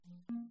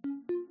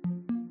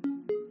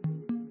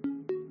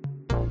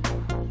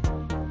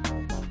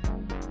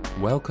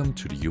Welcome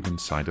to the human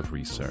side of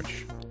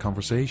research,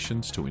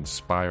 conversations to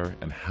inspire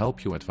and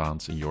help you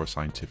advance in your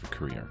scientific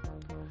career.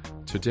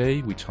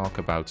 Today we talk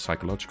about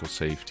psychological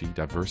safety,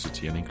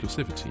 diversity and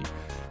inclusivity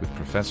with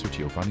Professor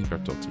Giovanni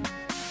Bertotti.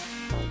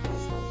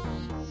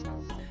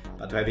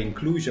 But to have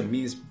inclusion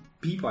means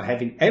people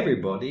having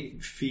everybody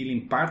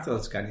feeling part of the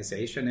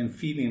organization and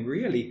feeling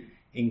really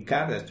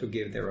encouraged to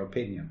give their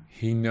opinion.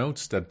 He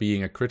notes that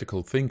being a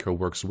critical thinker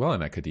works well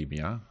in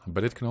academia,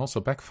 but it can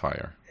also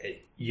backfire.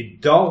 You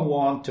don't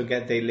want to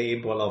get the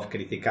label of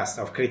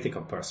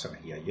critical person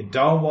here. You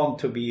don't want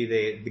to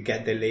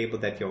get the label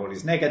that you're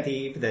always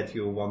negative, that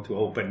you want to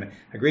open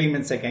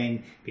agreements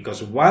again,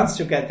 because once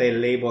you get the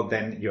label,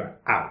 then you're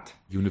out.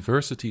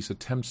 Universities'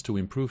 attempts to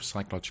improve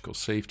psychological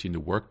safety in the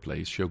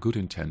workplace show good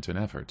intent and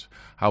effort.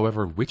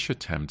 However, which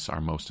attempts are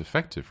most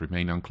effective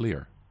remain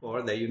unclear.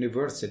 Or the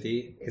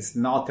university is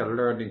not a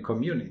learning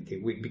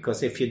community,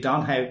 because if you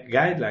don't have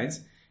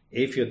guidelines,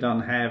 if you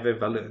don't have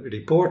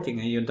reporting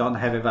and you don't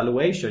have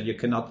evaluation, you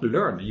cannot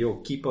learn. You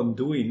keep on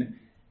doing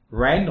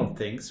random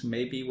things,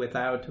 maybe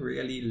without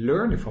really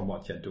learning from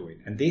what you're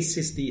doing. And this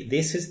is the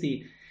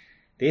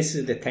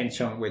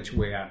tension which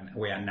we are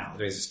now.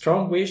 There is a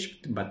strong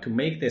wish, but to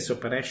make this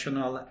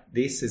operational,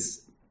 this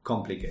is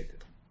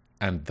complicated.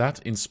 And that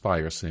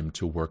inspires him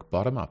to work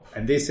bottom up.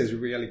 And this is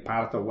really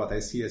part of what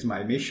I see as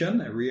my mission,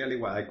 really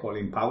what I call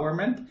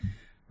empowerment.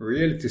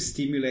 Really to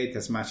stimulate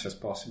as much as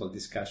possible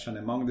discussion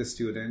among the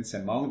students,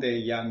 among the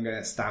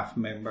young staff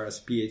members,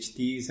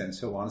 PhDs, and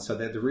so on, so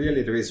that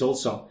really there is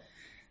also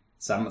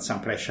some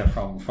pressure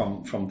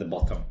from the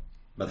bottom.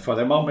 But for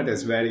the moment,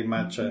 it's very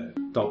much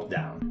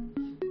top-down.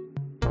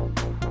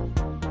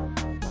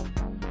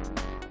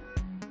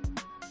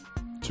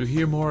 To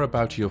hear more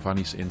about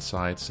Giovanni's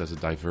insights as a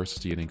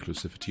diversity and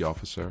inclusivity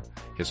officer,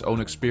 his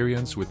own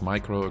experience with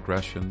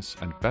microaggressions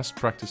and best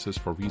practices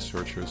for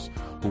researchers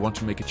who want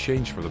to make a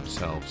change for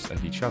themselves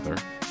and each other,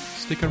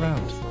 stick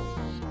around.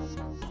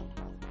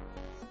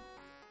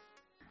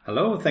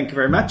 Hello, thank you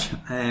very much.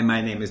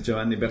 My name is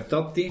Giovanni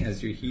Bertotti,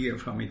 as you hear,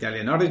 from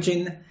Italian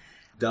origin.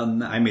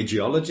 I'm a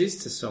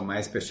geologist, so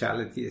my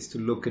specialty is to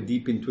look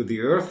deep into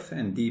the earth,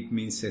 and deep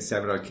means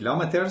several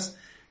kilometers.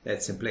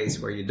 That's a place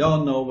where you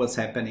don't know what's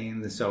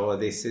happening. So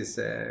this is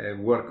a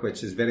work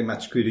which is very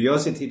much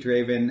curiosity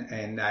driven,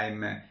 and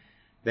I'm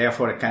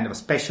therefore a kind of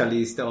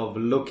specialist of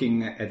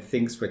looking at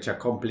things which are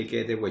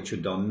complicated, which you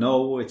don't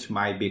know, which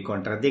might be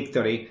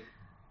contradictory.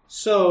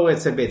 So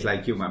it's a bit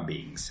like human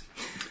beings.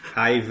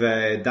 I've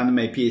done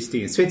my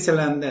PhD in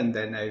Switzerland, and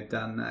then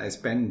I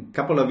spent a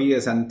couple of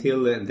years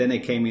until then I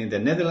came in the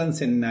Netherlands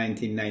in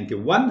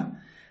 1991.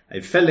 I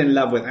fell in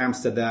love with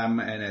Amsterdam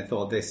and I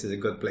thought this is a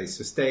good place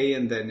to stay.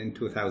 And then in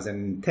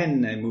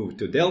 2010, I moved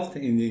to Delft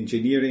in the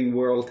engineering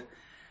world.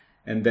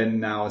 And then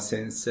now,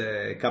 since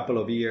a couple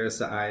of years,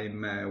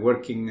 I'm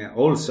working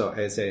also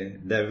as a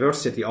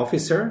diversity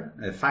officer,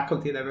 a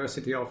faculty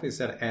diversity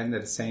officer, and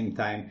at the same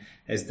time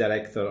as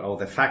director of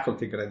the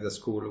faculty graduate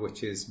school,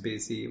 which is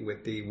busy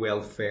with the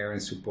welfare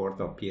and support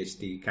of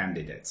PhD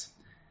candidates.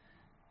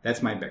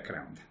 That's my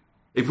background.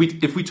 If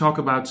we talk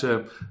about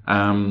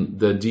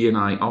the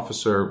D&I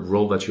officer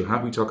role that you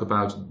have, we talk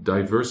about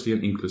diversity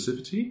and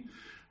inclusivity.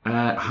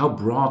 How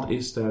broad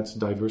is that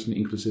diversity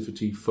and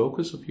inclusivity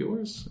focus of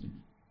yours?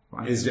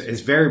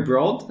 It's very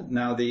broad.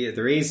 Now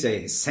there is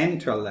a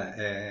central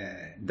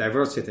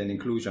diversity and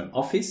inclusion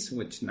office,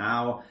 which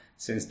now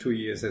since 2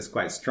 years is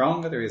quite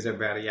strong. There is a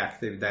very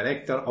active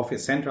director,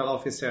 central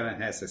officer,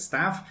 and has a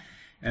staff.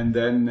 And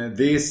then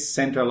this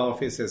central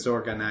office is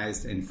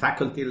organized in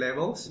faculty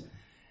levels.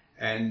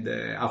 And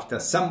after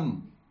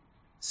some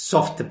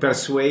soft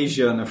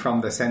persuasion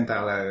from the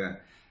central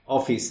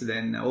office,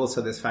 then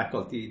also this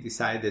faculty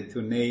decided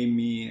to name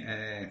me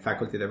a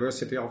faculty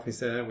diversity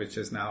officer, which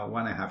is now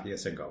 1.5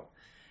 years ago.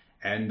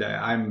 And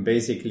I'm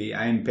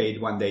paid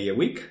 1 day a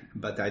week,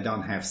 but I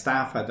don't have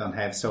staff,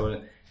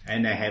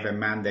 and I have a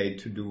mandate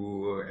to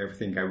do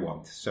everything I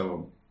want.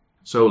 So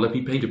let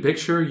me paint a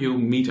picture. You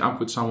meet up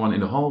with someone in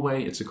the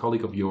hallway, it's a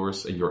colleague of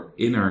yours, and your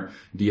inner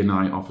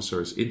D&I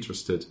officer is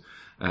interested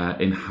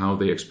in how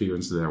they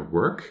experience their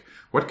work.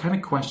 What kind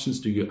of questions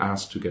do you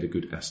ask to get a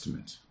good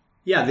estimate?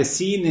 Yeah, the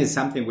scene is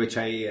something which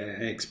I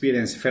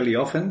experience fairly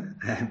often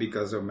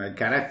because of my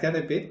character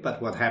a bit.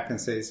 But what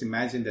happens is,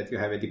 imagine that you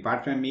have a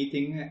department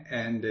meeting,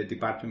 and the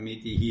department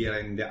meeting here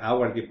in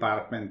our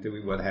department, we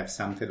would have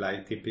something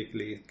like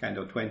typically kind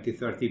of 20,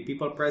 30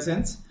 people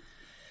present.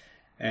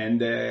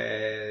 And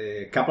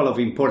a couple of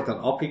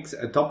important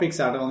topics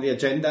are on the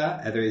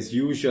agenda. There is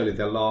usually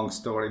the long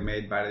story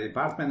made by the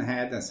department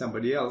head and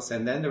somebody else.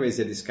 And then there is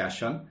a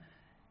discussion.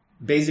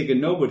 Basically,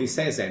 nobody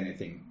says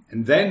anything.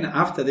 And then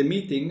after the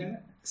meeting,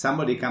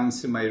 somebody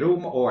comes to my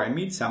room, or I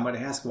meet somebody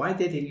and asks, why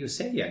didn't you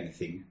say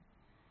anything?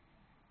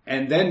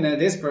 And then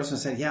this person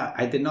said, yeah,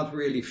 I did not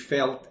really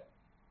felt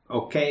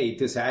okay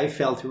to say. I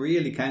felt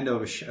really kind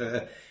of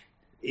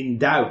in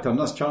doubt. I'm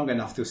not strong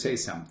enough to say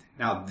something.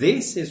 Now,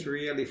 this is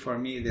really, for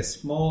me, the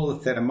small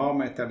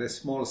thermometer, the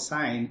small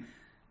sign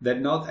that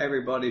not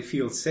everybody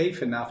feels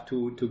safe enough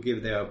to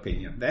give their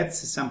opinion. That's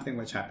something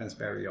which happens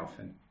very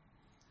often.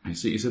 I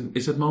see. Is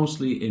it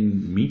mostly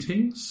in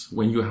meetings,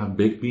 when you have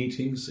big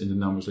meetings in the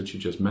numbers that you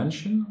just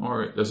mentioned,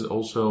 or does it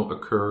also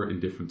occur in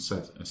different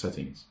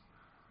settings?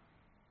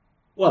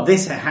 Well,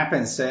 this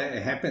happens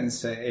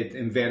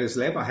in various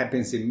levels,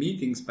 happens in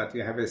meetings, but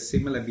you have a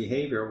similar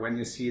behavior when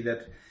you see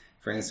that,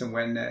 for instance,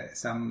 when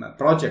some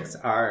projects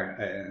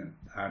are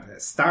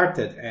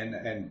started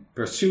and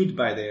pursued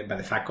by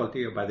the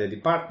faculty or by the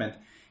department,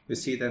 you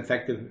see that in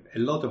fact a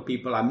lot of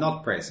people are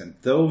not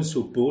present. Those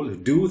who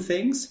do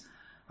things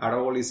are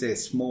always a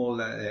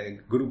small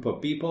group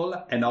of people,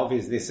 and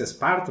obviously this is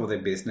part of the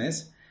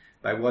business.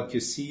 But what you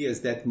see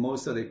is that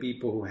most of the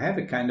people who have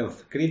a kind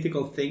of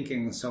critical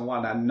thinking and so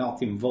on are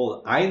not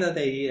involved. Either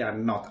they are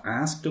not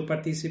asked to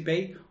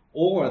participate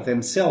or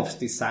themselves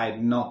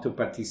decide not to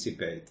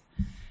participate.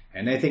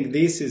 And I think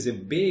this is a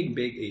big,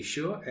 big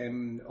issue.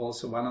 And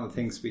also one of the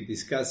things we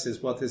discuss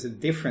is what is the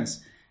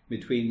difference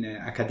between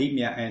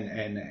academia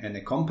and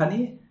a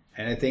company.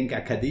 And I think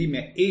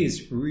academia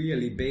is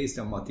really based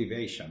on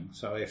motivation.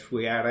 So if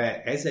we are,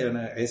 as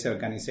an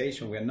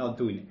organization, we are not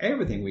doing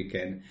everything we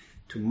can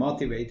to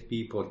motivate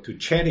people, to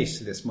cherish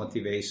this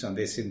motivation,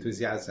 this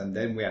enthusiasm,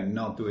 then we are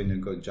not doing a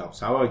good job.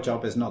 So our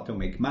job is not to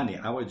make money.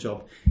 Our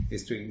job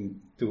is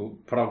to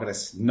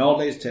progress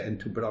knowledge and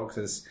to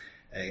progress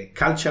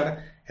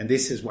culture. And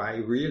this is why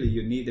really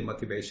you need the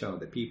motivation of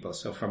the people.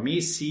 So for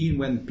me, seeing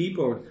when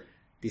people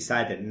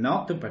decided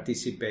not to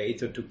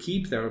participate or to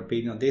keep their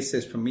opinion, this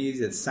is for me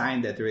is a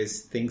sign that there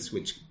is things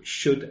which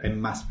should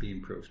and must be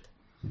improved.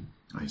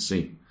 I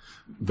see.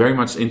 Very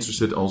much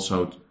interested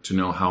also to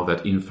know how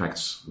that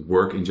impacts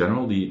work in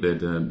general,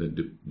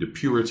 the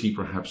purity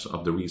perhaps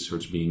of the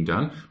research being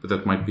done, but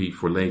that might be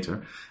for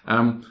later.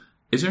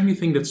 Is there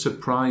anything that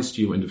surprised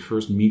you in the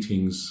first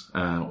meetings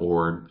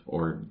or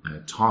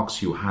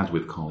talks you had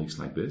with colleagues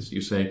like this?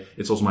 You say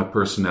it's also my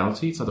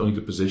personality, it's not only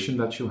the position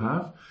that you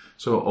have.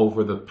 So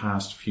over the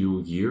past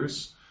few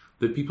years,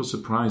 did people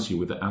surprise you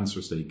with the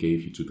answers they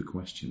gave you to the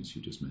questions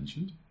you just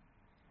mentioned?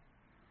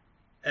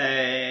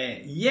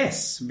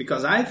 Yes,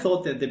 because I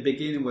thought at the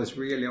beginning was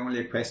really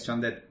only a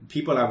question that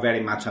people are very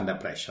much under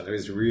pressure. There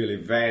is really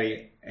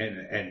very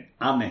an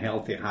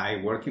unhealthy high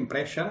working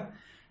pressure,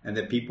 and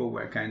the people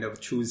were kind of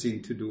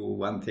choosing to do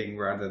one thing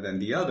rather than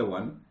the other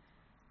one.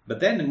 But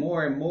then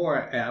more and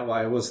more,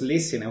 I was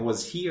listening, I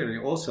was hearing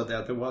also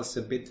that there was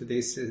a bit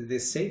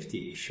this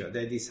safety issue.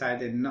 They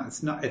decided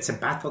it's a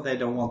battle they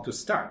don't want to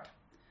start.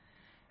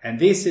 And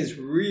this is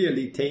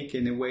really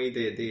taking away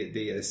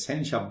the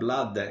essential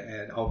blood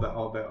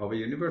of a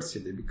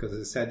university, because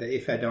it said that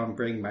if I don't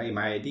bring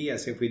my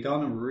ideas, if we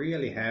don't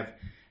really have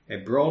a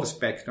broad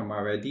spectrum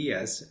of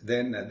ideas,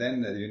 then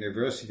the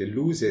university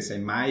loses,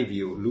 in my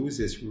view,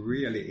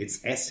 really its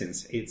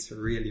essence. It's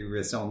really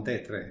raison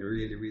d'être,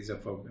 really reason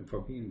for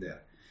being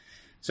there.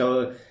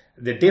 So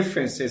the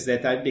difference is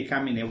that I'm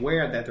becoming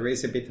aware that there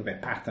is a bit of a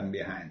pattern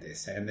behind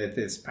this, and that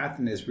this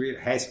pattern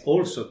has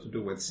also to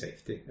do with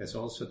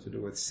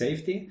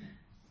safety.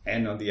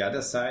 And on the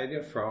other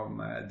side,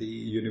 from the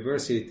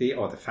university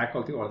or the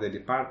faculty or the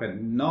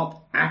department,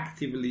 not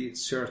actively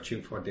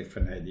searching for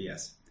different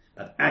ideas.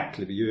 But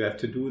actively, you have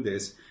to do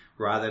this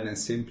rather than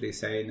simply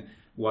saying,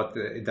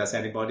 does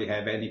anybody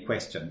have any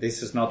question?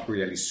 This is not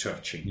really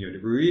searching. You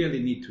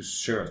really need to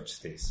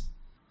search this.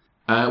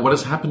 What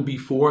has happened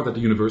before that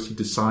the university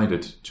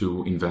decided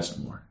to invest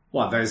more?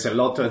 Well, there's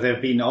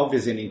been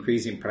obviously an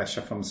increasing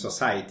pressure from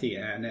society,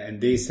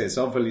 and this has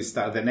obviously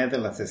started. The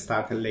Netherlands has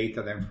started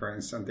later than, for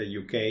instance, the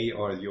UK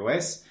or the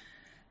US,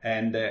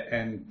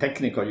 and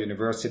technical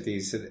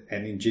universities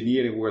and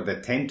engineering where they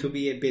tend to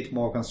be a bit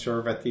more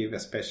conservative,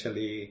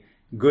 especially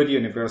good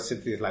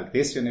universities like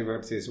this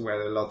universities,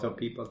 where a lot of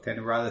people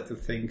tend rather to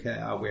think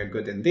we're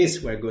good in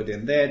this, we're good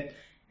in that,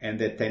 and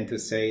they tend to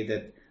say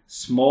that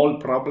small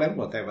problem,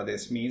 whatever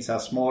this means, a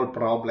small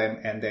problem,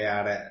 and they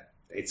are.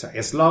 It's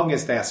as long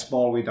as they are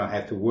small, we don't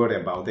have to worry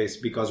about this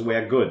because we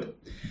are good.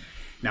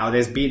 Now,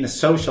 there's been a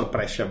social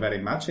pressure very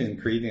much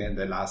increasing in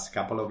the last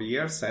couple of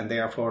years, and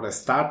therefore it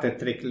started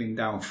trickling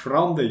down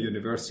from the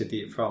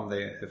university, from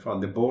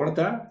the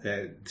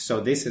border. So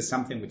this is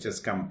something which has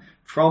come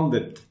from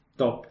the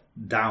top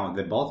down,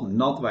 the bottom,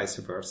 not vice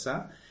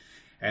versa.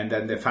 And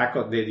then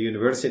the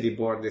university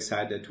board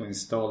decided to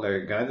install a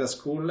graduate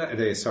school,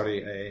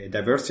 a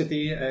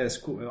diversity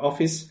school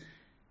office.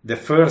 The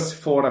first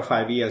 4 or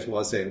 5 years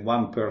was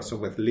one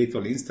person with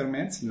little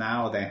instruments.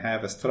 Now they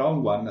have a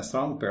strong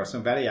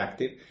person, very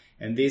active,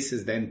 and this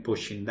is then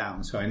pushing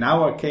down. So in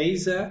our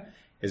case,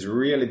 it's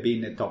really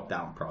been a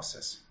top-down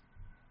process.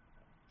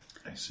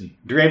 I see.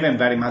 Driven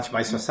very much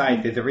by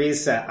society. There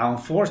is,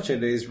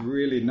 unfortunately, there is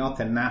really not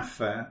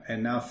enough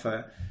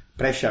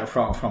pressure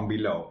from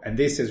below. And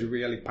this is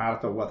really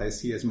part of what I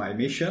see as my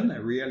mission,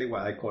 really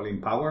what I call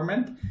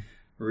empowerment,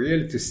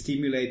 really to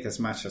stimulate as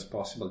much as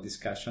possible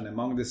discussion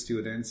among the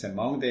students,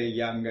 among the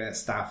young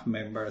staff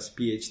members,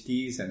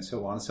 PhDs, and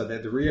so on, so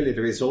that really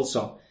there is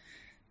also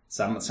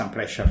some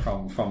pressure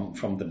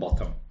from the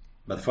bottom.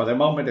 But for the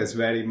moment, it's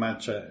very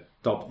much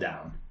top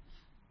down.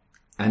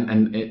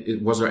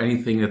 And was there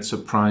anything that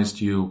surprised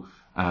you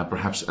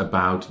perhaps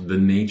about the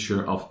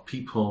nature of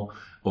people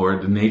or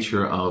the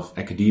nature of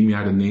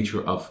academia, the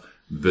nature of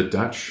the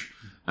Dutch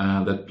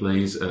that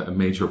plays a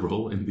major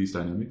role in these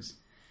dynamics?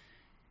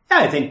 Yeah,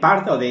 I think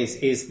part of this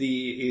is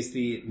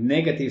the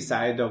negative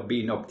side of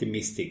being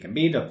optimistic. And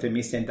being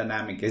optimistic and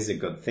dynamic is a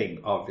good thing,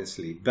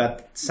 obviously,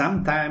 but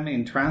sometimes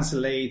it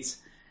translates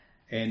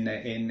in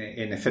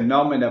a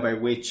phenomena by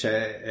which,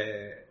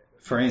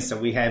 for instance,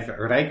 we have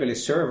a regular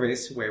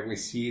service where we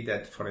see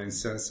that, for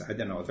instance, I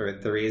don't know,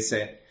 there is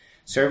a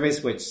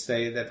service which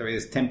say that there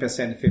is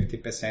 10%,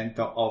 50%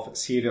 of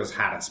serious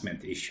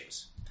harassment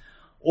issues.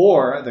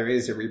 Or there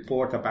is a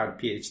report about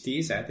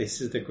PhDs,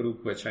 this is the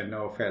group which I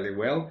know fairly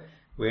well,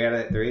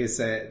 where there is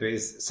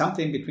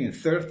something between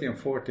 30 and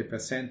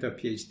 40% of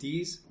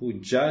PhDs who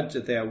judge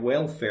their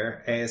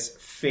welfare as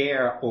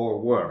fair or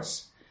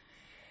worse.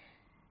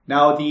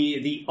 Now,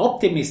 the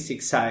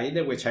optimistic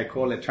side, which I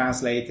call it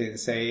translated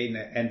saying,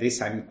 and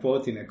this I'm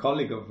quoting a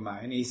colleague of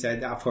mine, he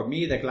said, for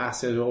me, the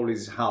glass is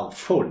always half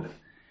full.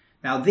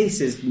 Now, this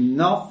is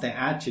not the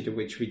attitude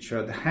which we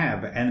should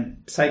have.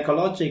 And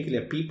psychologically,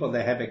 people,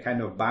 they have a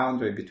kind of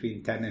boundary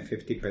between 10 and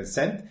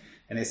 50%.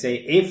 And they say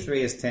if there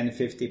is 10,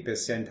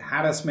 50%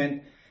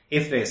 harassment,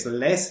 if there's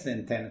less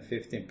than 10,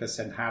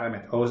 15%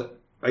 harassment,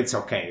 it's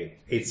okay.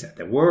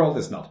 The world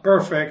is not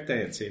perfect.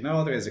 There is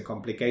a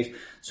complication.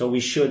 So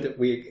we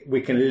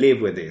can live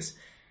with this.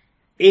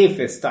 If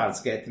it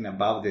starts getting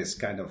above this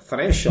kind of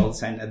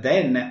thresholds, and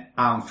then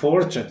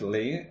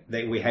unfortunately,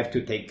 we have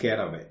to take care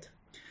of it.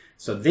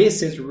 So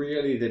this is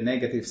really the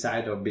negative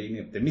side of being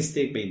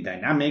optimistic, being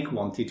dynamic,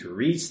 wanting to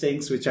reach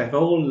things, which have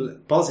all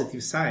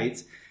positive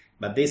sides.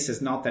 But this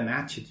is not an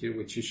attitude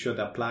which you should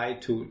apply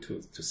to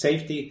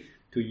safety,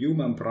 to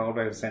human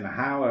problems, and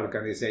how our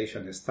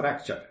organization is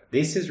structured.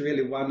 This is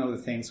really one of the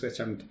things which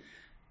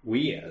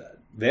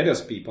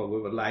various people,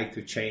 we would like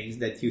to change,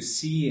 that you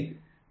see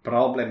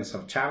problems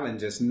or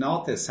challenges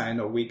not a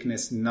sign of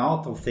weakness,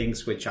 not of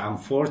things which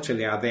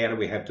unfortunately are there,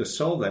 we have to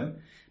solve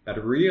them,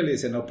 but really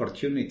is an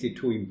opportunity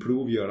to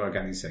improve your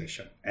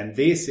organization. And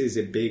this is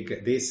a big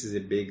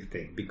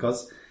thing,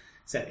 because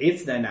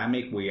it's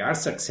dynamic, we are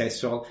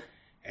successful.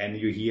 And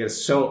you hear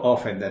so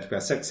often that we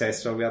are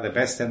successful, we are the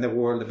best in the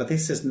world, but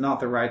this is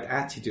not the right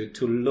attitude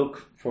to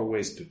look for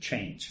ways to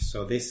change.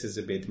 So this is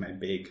a bit my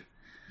big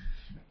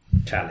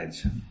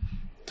challenge,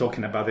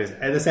 talking about this.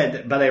 As I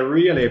said, but I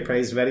really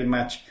praise very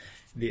much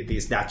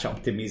this Dutch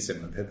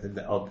optimism.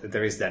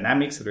 There is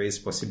dynamics, there is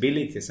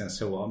possibilities and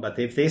so on. But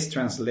if this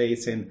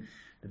translates in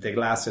that the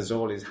glass is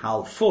always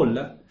half full,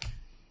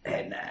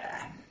 then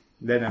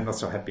I'm not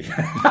so happy.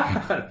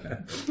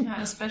 Yeah,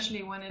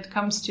 especially when it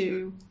comes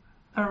to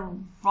a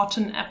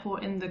rotten apple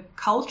in the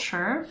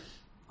culture.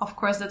 Of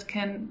course, that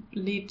can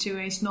lead to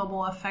a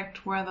snowball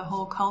effect where the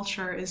whole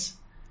culture is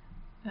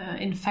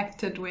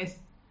infected with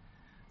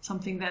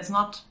something that's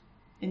not,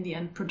 in the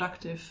end,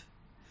 productive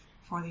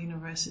for the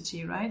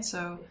university, right?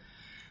 So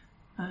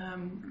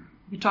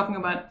we're talking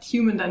about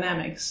human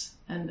dynamics,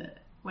 and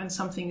when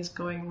something is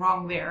going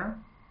wrong there,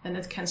 then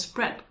it can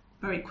spread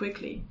very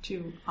quickly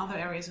to other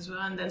areas as well,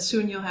 and then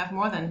soon you'll have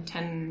more than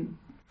 10.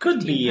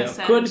 Could be,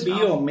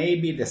 or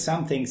maybe there's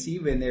some things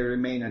even they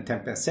remain at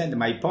 10%.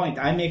 My point,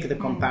 I make the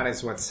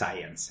comparison with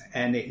science.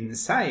 And in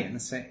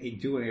science,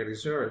 doing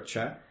research,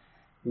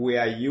 we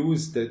are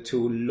used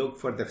to look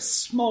for the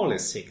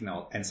smallest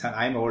signal. And so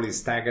I'm always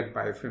staggered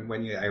by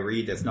I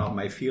read, it's not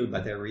my field,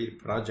 but I read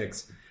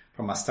projects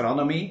from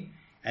astronomy.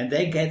 And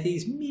they get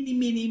these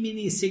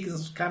mini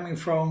signals coming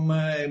from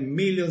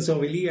millions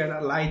of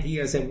light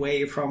years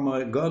away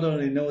from God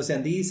only knows.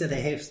 And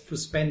they have to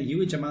spend a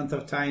huge amount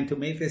of time to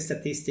make the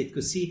statistic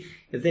to see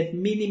if that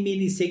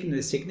mini signal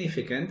is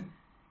significant.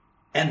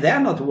 And they're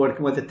not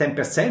working with the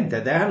 10%.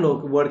 They're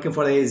working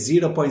for the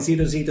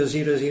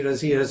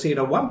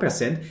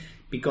 0.0000001%,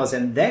 because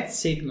in that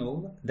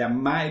signal, there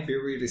might be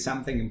really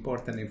something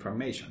important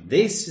information.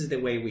 This is the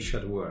way we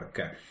should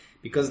work,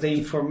 because the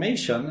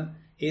information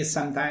is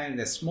sometimes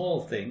the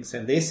small things,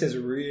 and this is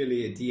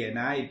really a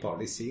D&I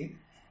policy.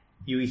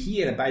 You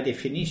hear, by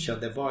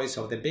definition, the voice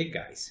of the big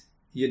guys.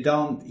 You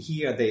don't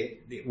hear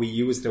we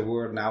use the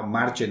word now,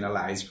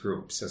 marginalized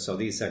groups. So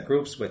these are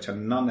groups which are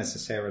not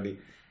necessarily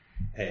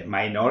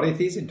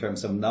minorities in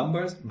terms of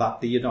numbers,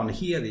 but you don't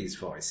hear these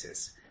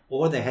voices,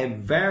 or they have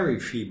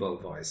very feeble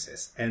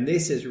voices. And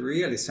this is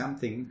really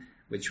something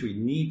which we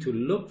need to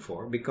look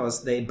for,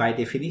 because by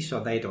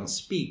definition, they don't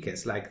speak.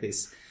 It's like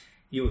this.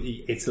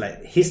 It's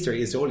like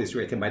history is always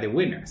written by the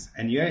winners,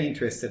 and you are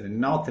interested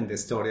not in the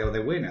story of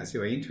the winners,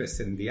 you are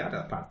interested in the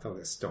other part of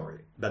the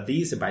story. But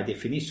these, by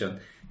definition,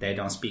 they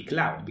don't speak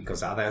loud,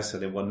 because others,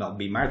 they will not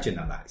be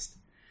marginalized.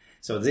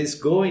 So this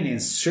going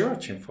and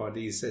searching for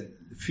these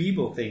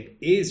feeble thing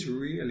is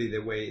really the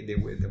way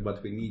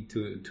what we need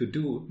to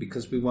do,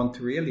 because we want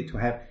really to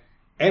have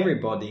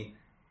everybody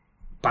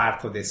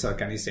part of this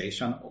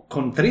organization,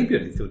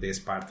 contributing to this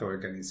part of the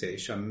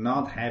organization,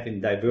 not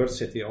having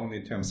diversity only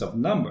in terms of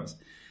numbers,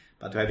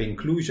 but to have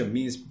inclusion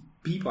means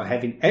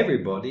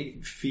everybody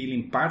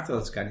feeling part of the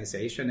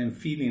organization and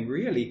feeling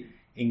really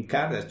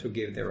encouraged to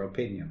give their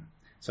opinion.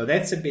 So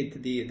that's a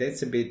bit the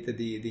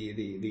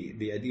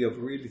idea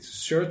of really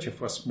searching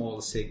for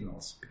small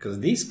signals, because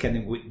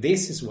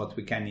this is what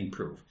we can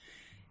improve.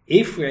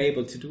 If we're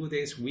able to do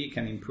this, we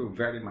can improve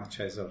very much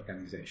as an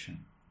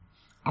organization.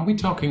 Are we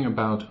talking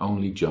about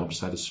only job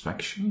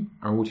satisfaction,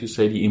 or would you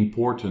say the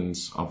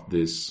importance of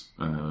this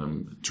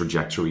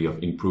trajectory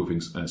of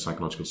improving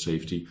psychological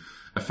safety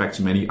affects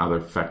many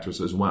other factors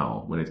as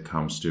well when it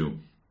comes to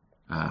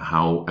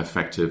how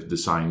effective the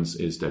science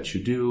is that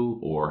you do,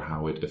 or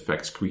how it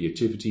affects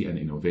creativity and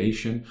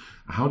innovation?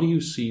 How do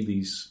you see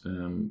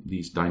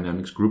these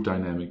dynamics, group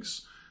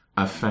dynamics,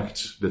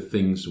 affect the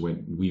things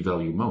we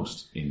value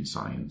most in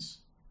science?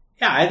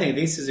 Yeah, I think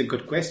this is a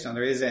good question.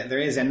 There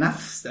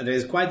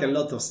is quite a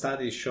lot of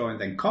studies showing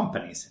that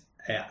companies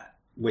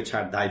which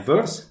are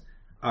diverse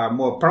are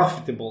more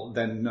profitable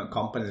than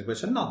companies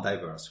which are not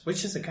diverse,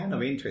 which is a kind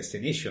of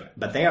interesting issue.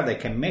 But there they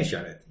can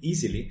measure it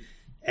easily,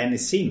 and it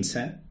seems,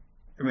 in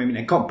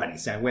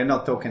companies, and we're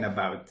not talking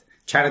about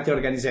charity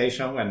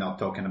organization, we're not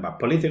talking about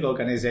political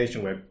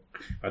organization, we're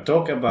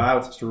talking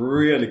about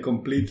really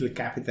completely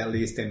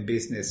capitalist and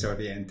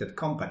business-oriented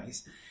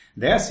companies.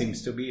 There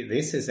seems to be,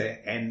 this is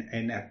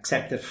an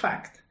accepted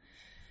fact.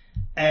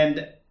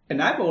 And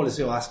I've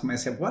also asked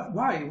myself,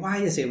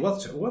 why is it?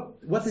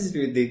 What is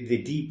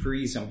the deep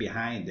reason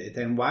behind it?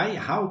 And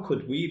how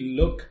could we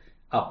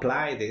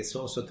apply this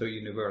also to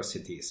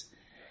universities?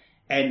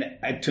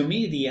 And to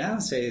me, the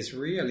answer is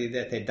really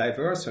that a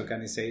diverse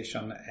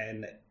organization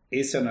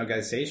is an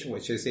organization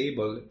which is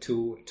able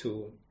to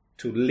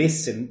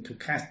listen, to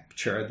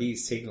capture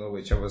these signals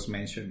which I was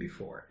mentioned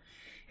before.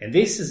 And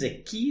this is a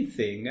key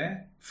thing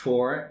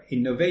for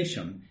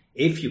innovation.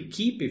 If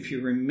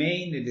you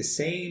remain in the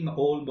same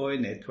old boy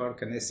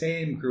network and the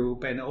same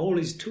group, and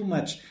always too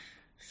much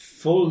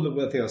full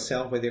with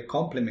yourself, with your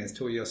compliments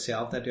to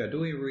yourself that you're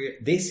doing,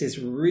 this is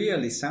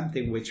really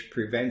something which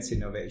prevents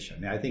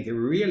innovation. I think a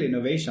real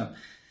innovation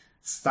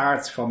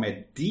starts from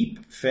a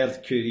deep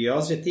felt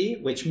curiosity,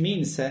 which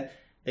means that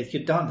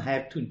you don't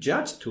have to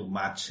judge too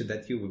much,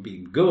 that you will be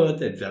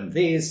good and done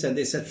this and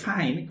this, and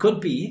fine, it could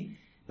be.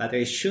 But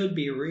there should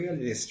be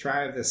really this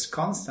drive, this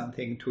constant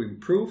thing to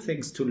improve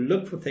things, to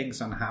look for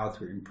things on how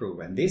to improve.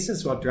 And this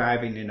is what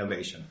driving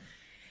innovation.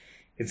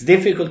 It's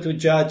difficult to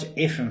judge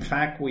if, in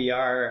fact, we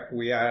are,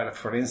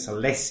 for instance,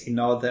 less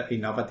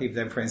innovative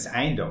than, for instance,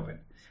 Eindhoven.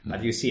 Mm-hmm.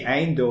 But you see,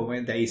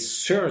 Eindhoven, they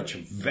search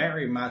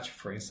very much.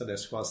 For instance,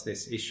 there was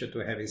this issue to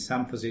having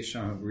some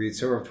position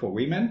reserved for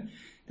women.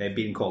 They've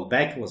been called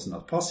back, it was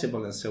not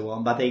possible, and so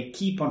on. But they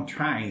keep on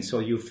trying. So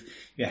you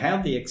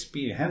have the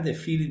experience, you have the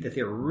feeling that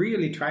they're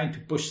really trying to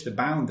push the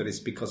boundaries,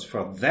 because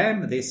for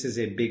them this is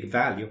a big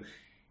value.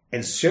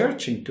 And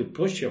searching to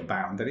push your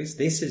boundaries,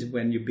 this is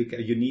when you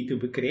need to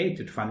be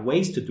creative, to find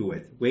ways to do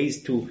it,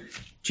 ways to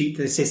cheat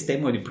the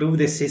system or improve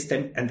the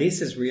system. And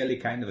this is really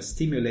kind of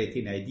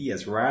stimulating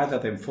ideas rather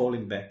than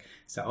falling back.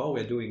 So,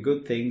 we're doing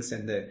good things,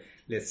 and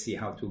let's see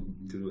how to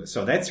do it.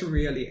 So that's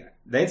really,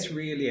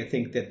 I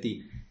think that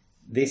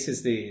this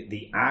is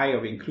the eye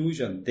of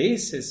inclusion.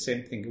 This is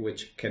something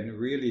which can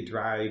really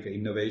drive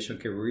innovation,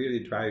 can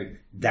really drive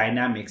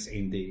dynamics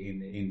in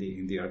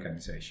the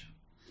organization.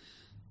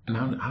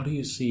 And how do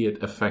you see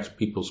it affect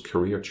people's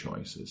career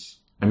choices?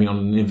 I mean, on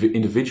an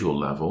individual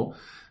level,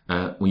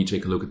 when you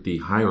take a look at the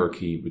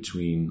hierarchy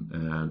between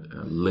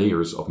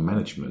layers of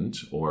management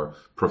or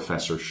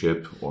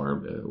professorship, or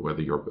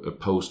whether you're a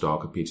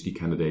postdoc, a PhD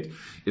candidate,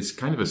 it's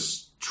kind of a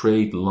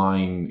straight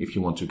line if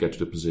you want to get to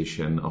the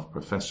position of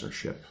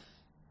professorship.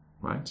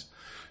 Right.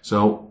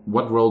 So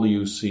what role do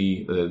you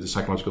see the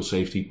psychological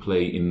safety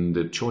play in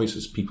the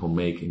choices people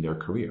make in their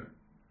career?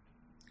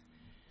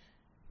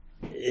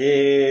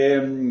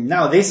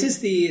 Now, this is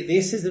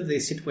the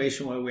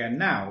situation where we are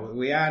now.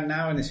 We are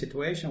now in a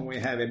situation where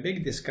we have a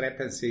big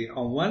discrepancy.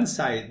 On one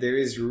side, there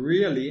is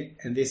really,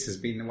 and this has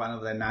been one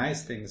of the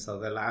nice things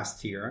of the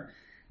last year,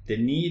 the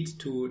need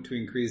to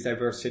increase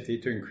diversity,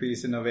 to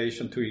increase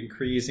innovation, to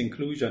increase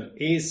inclusion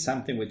is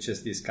something which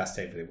is discussed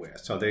everywhere.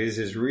 So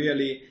this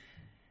really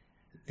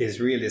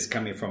is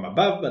coming from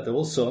above, but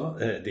also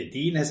the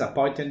dean has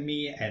appointed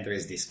me, and there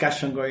is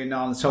discussion going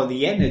on. So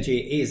the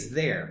energy is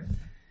there.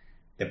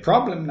 The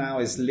problem now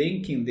is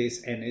linking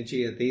this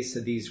energy,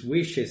 these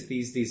wishes,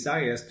 these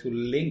desires, to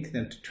link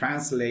them, to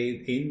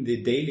translate in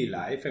the daily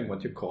life and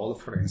what you call,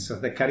 for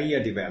instance, the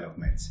career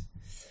developments.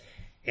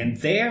 And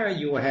there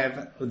you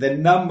have, the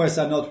numbers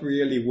are not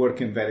really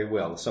working very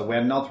well. So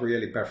we're not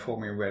really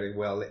performing very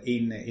well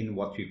in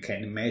what you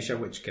can measure,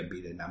 which can be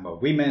the number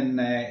of women,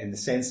 in the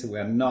sense that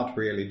we're not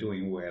really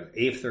doing well.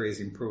 If there is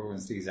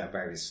improvements, these are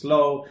very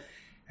slow,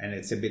 and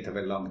it's a bit of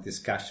a long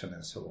discussion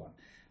and so on.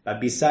 But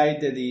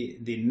beside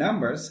the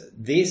numbers,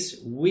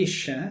 this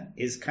wish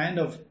is kind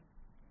of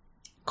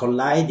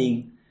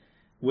colliding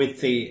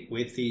with the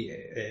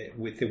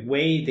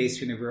way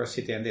this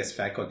university and this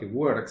faculty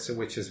works,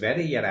 which is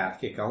very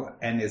hierarchical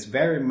and is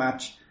very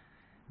much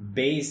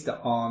based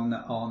on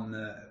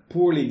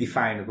poorly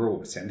defined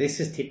rules. And this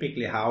is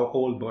typically how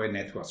old boy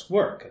networks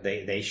work.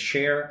 They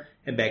share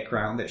a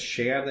background, they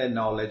share their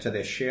knowledge,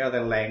 they share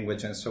their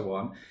language and so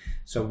on.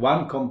 So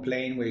one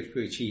complaint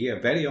which you hear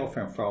very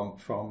often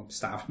from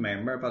staff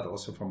member, but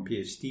also from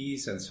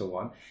PhDs and so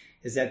on,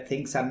 is that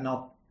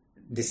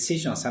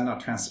decisions are not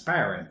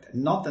transparent.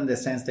 Not in the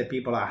sense that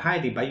people are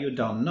hiding, but you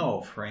don't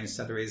know. For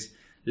instance, there is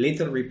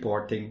little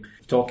reporting.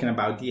 Talking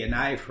about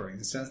D&I, for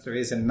instance, there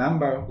is a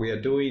number.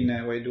 We're doing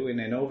an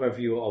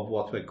overview of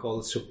what we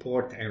call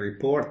support and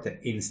report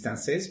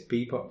instances,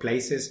 people,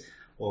 places,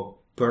 or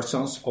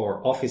persons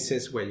or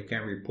offices where you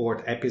can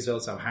report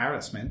episodes of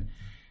harassment.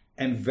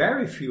 And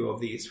very few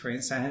of these, for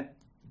instance,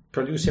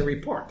 produce a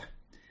report.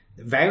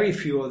 Very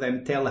few of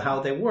them tell how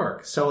they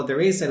work. So there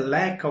is a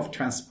lack of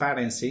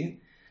transparency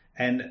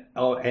and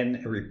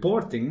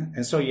reporting.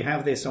 And so you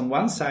have this on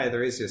one side,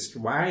 there is this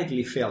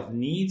widely felt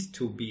need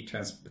to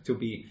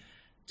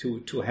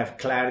have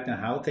clarity on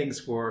how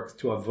things work,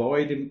 to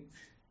avoid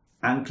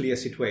unclear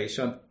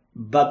situation.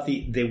 But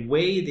the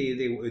way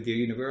the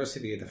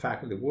university, the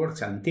faculty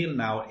works until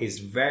now is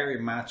very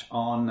much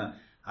on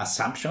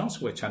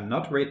assumptions which are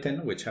not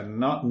written, which are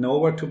not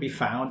nowhere to be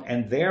found,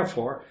 and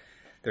therefore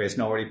there is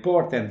no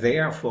report, and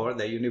therefore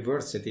the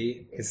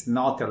university is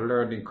not a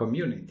learning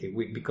community.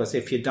 Because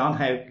if you don't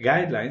have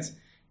guidelines,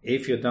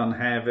 if you don't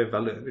have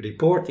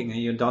reporting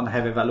and you don't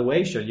have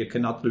evaluation, you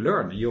cannot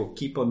learn. You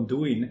keep on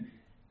doing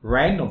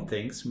random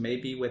things,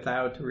 maybe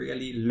without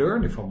really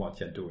learning from what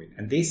you're doing.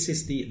 And this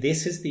is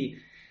the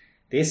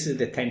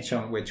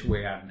tension which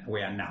we are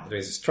now. There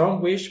is a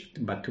strong wish,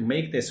 but to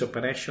make this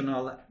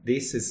operational,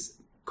 this is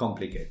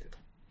complicated.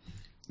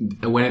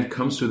 When it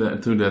comes to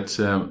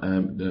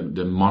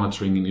the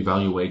monitoring and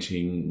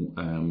evaluating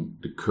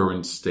the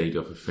current state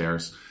of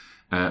affairs,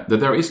 that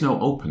there is no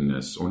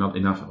openness or not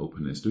enough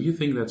openness, do you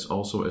think that's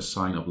also a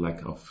sign of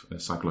lack of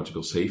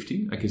psychological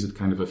safety? Like, is it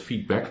kind of a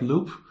feedback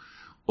loop?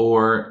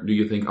 Or do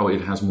you think,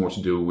 it has more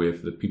to do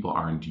with that people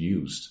aren't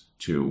used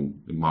to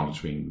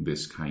monitoring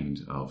this kind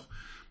of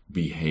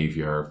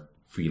behavior,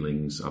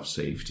 feelings of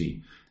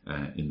safety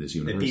in this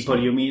university? The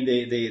people, you mean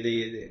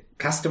the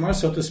customers,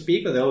 so to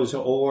speak,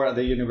 or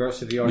the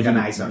university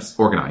organizers?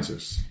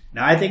 Organizers.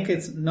 No, I think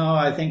it's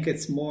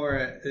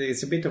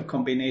a bit of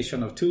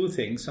combination of two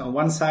things. On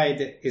one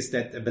side is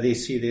that, but they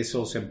see this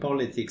also in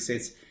politics,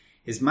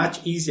 it's much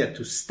easier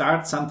to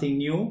start something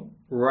new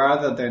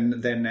rather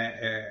than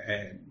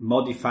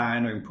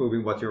modifying or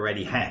improving what you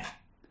already have.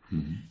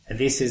 Mm-hmm. And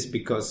this is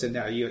because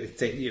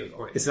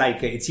it's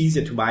like it's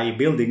easier to buy a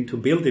building, to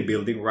build a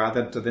building,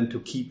 rather than to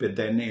keep it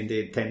then in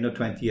the 10 or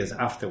 20 years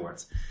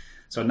afterwards.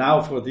 So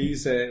now for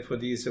these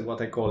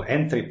what I call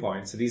entry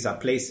points, these are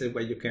places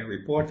where you can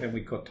report, and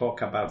we could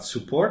talk about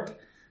support.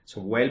 So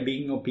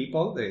well-being of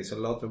people. There is a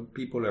lot of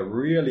people are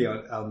really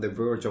on the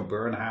verge of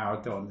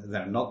burnout,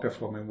 they're not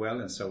performing well,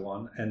 and so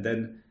on. And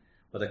then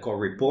what I call a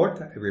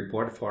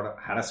report for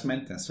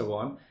harassment and so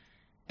on.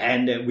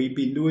 And we've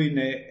been doing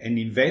an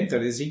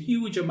inventory. There's a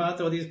huge amount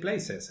of these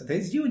places.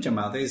 There's a huge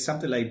amount. There's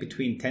something like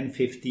between 10,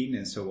 15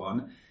 and so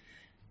on.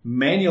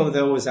 Many of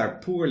those are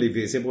poorly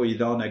visible. You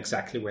don't know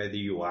exactly where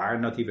you are.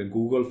 Not even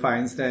Google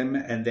finds them.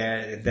 And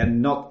they're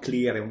not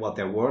clear in what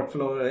their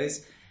workflow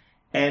is.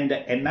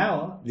 And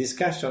now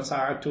discussions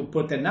are to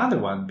put another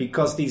one,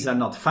 because these are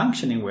not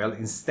functioning well.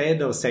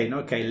 Instead of saying,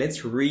 okay,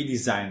 let's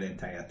redesign the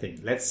entire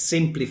thing. Let's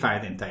simplify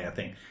the entire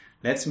thing.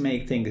 Let's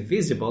make things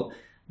visible.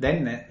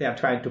 Then they are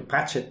trying to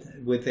patch it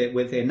with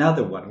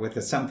another one,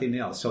 with something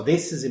else. So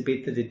this is a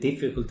bit the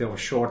difficulty of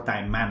short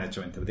time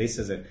management.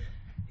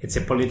 It's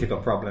a political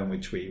problem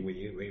which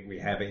we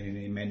have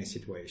in many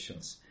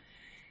situations.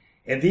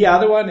 And the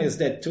other one is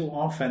that too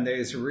often there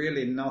is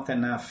really not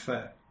enough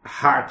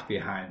heart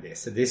behind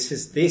this. This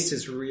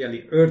is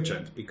really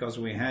urgent, because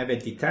we have a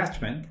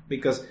detachment.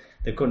 Because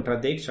the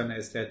contradiction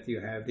is that you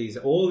have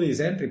all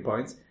these entry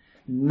points.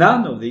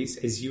 None of these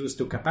is used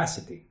to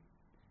capacity.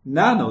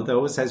 None of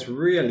those has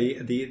really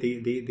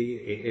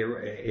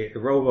a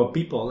row of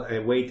people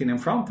waiting in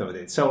front of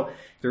it. So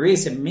there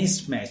is a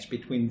mismatch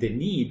between the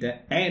need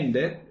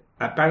and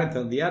apparently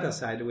on the other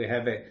side we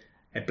have a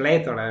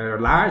plethora,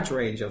 a large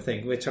range of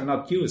things which are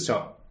not used.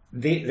 So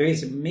there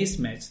is a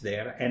mismatch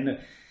there, and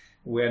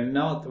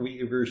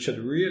we should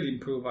really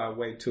improve our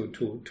way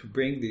to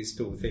bring these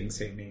two things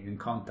in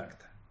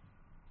contact.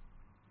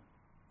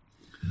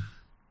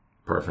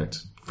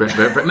 Perfect. Very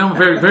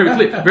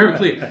clear. Very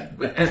clear.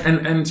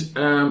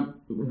 And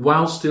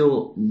while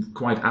still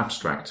quite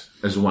abstract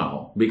as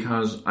well,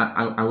 because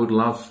I would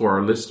love for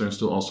our listeners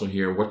to also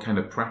hear what kind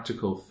of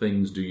practical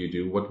things do you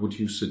do? What would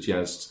you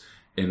suggest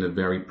in a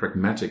very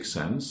pragmatic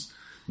sense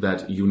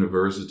that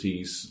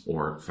universities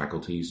or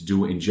faculties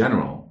do in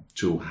general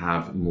to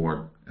have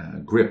more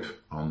grip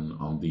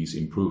on these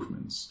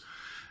improvements?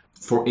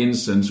 For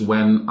instance,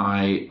 when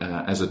I,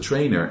 as a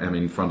trainer, am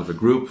in front of a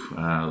group,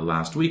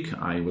 last week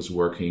I was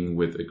working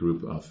with a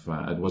group of,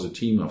 it was a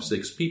team of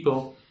 6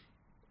 people,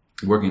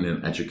 working in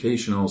an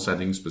educational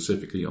setting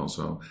specifically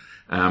also.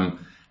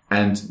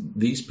 And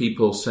these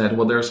people said,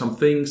 well, there are some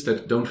things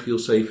that don't feel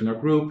safe in our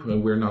group.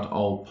 We're not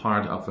all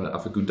part of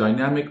a good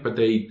dynamic, but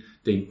they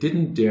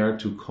didn't dare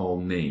to call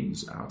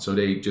names out. So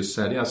they just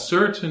said, yeah,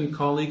 certain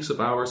colleagues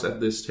of ours at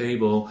this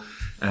table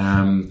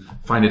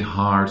find it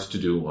hard to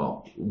do,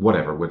 well,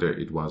 whatever, whether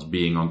it was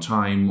being on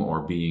time or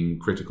being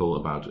critical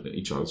about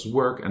each other's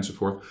work and so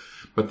forth.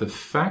 But the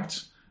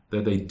fact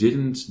that they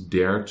didn't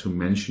dare to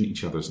mention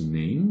each other's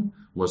name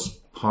was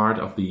part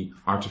of the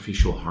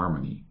artificial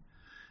harmony.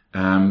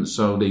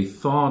 So they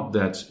thought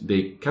that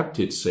they kept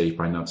it safe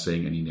by not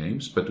saying any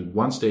names, but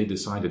once they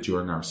decided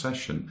during our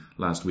session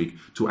last week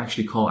to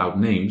actually call out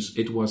names,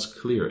 it was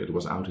clear, it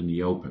was out in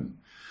the open.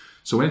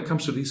 So when it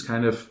comes to these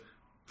kind of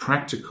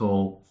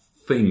practical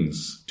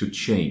things to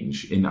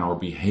change in our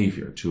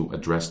behavior, to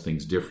address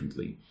things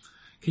differently,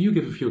 can you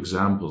give a few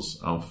examples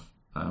of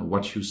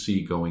what you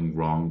see going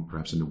wrong,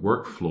 perhaps in the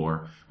work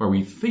floor, where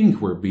we think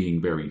we're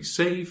being very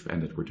safe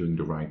and that we're doing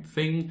the right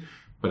thing,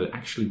 but it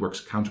actually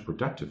works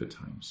counterproductive at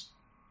times?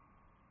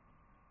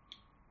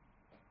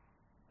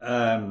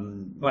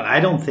 Well,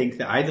 I think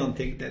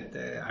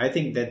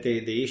that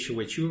the issue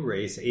which you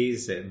raise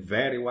is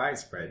very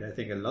widespread. I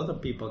think a lot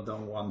of people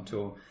don't want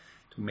to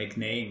make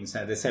names,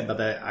 as I said, but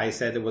I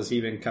said it was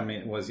even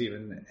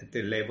at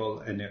the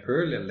level, an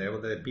earlier level,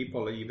 that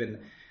people even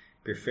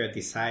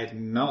decide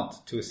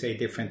not to say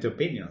different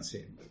opinions.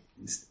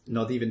 It's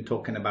not even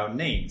talking about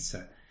names.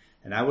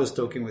 And I was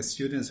talking with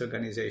students'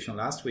 organization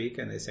last week,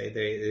 and they say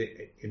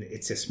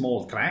it's a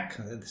small track,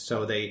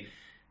 so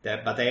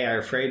but they are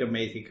afraid of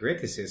making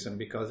criticism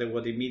because they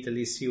would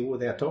immediately see who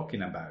they are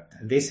talking about.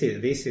 And this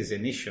is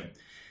an issue.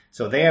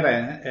 So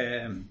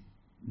the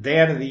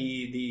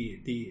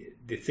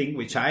thing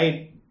which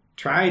I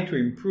try to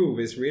improve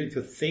is really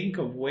to think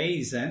of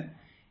ways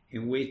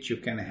in which you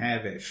can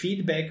have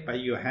feedback, but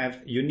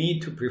you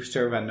need to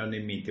preserve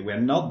anonymity. We're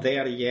not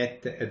there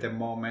yet at the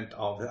moment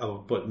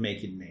of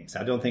making names.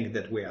 I don't think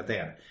that we are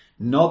there.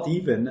 Not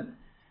even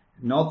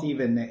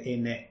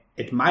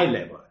at my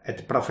level, at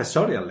the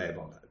professorial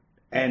level.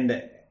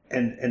 And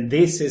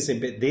this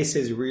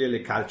is really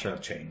cultural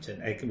change,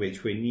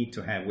 which we need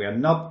to have. We are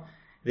not.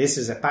 This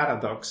is a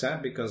paradox,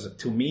 because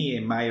to me,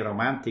 in my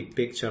romantic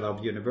picture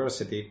of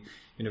university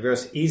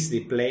is the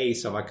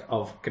place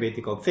of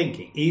critical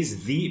thinking,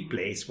 is the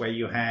place where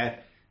you have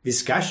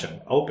discussion,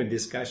 open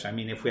discussion. I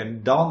mean, if we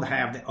don't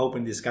have the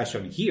open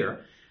discussion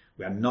here,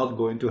 we are not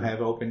going to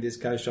have open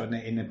discussion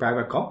in the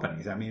private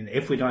companies. I mean,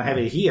 if we don't have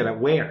it here,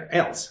 where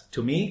else?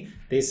 To me,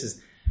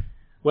 this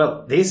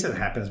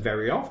happens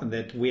very often,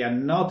 that we are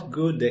not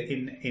good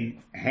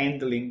in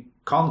handling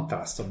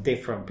contrast of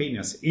different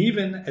opinions,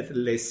 even at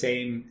the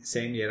same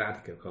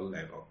hierarchical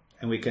level.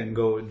 And we can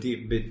go a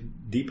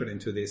bit deeper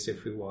into this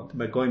if we want.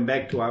 But going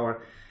back to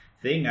our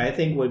thing, I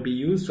think would be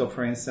useful,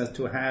 for instance,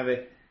 to have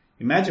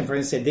imagine, for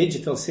instance, a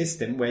digital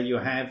system where you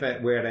have,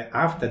 where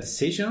after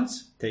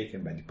decisions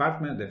taken by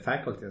department, the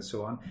faculty and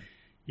so on,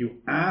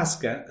 you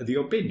ask the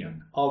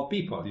opinion of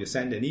people. You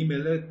send an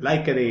email,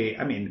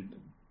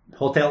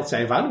 hotels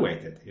are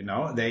evaluated,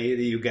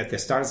 you get the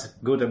stars,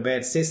 good or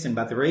bad system,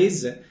 but there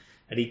is a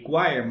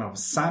requirement of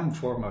some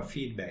form of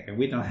feedback, and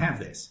we don't have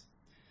this.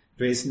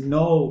 There is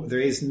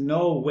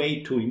no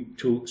way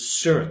to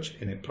search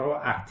in a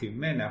proactive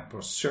manner,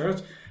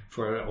 search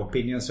for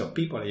opinions of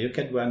people. You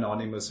can do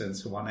anonymous and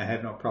so on. I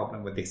have no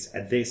problem with this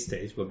at this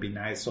stage. It would be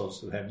nice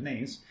also to have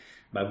names.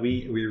 But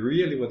we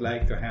really would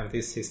like to have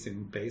this system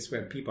in place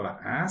where people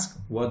are asked,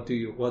 but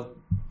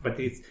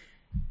it's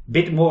a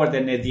bit more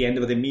than at the end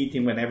of the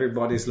meeting when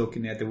everybody's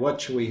looking at the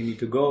watch, we need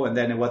to go, and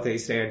then what they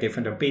say, a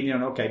different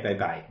opinion, okay,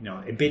 bye-bye.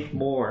 A bit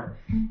more.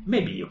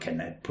 Maybe you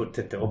can put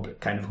it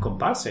kind of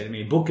compulsory. I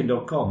mean,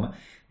 Booking.com,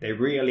 they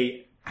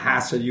really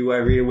hassle you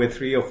really with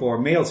 3 or 4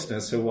 mails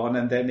and so on,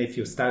 and then if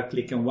you start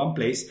clicking one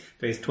place,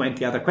 there's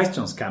 20 other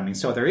questions coming.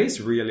 So there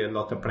is really a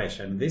lot of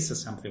pressure, and this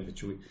is something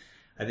which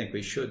I think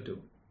we should do.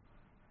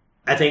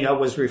 I think I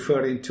was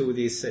referring to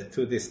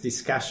this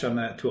discussion,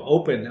 to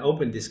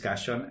open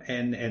discussion,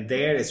 and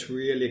there is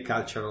really a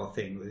cultural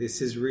thing.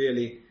 This is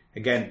really,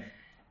 again,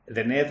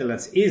 the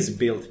Netherlands is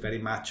built very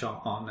much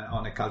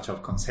on a culture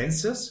of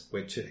consensus,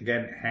 which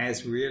again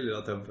has really a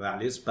lot of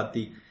values. But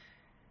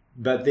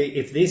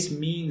if this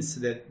means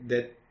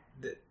that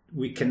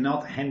we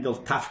cannot handle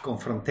tough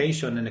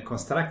confrontation in a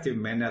constructive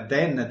manner,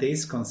 then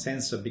this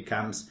consensus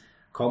becomes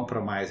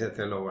compromise at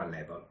a lower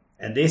level,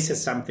 and this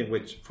is something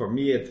which, for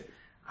me,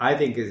 I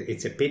think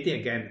it's a pity,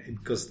 again,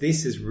 because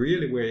this is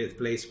really where it's a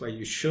place where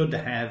you should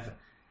have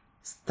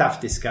tough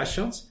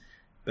discussions.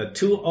 But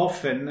too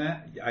often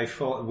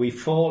we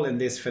fall in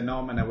this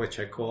phenomena,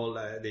 which I call,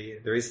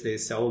 there is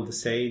this old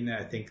saying,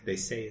 I think they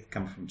say it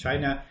comes from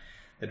China,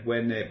 that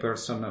when a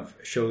person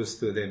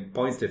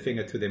points the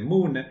finger to the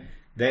moon,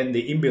 then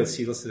the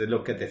imbeciles, they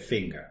look at the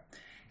finger.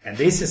 And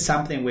this is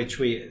something which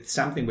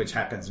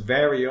happens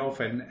very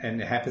often, and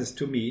it happens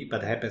to me,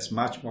 but it happens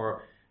much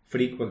more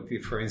frequently,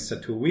 for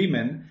instance, to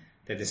women,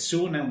 that as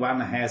soon as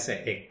one has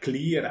a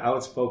clear,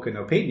 outspoken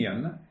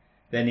opinion,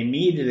 then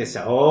immediately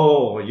say,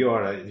 oh,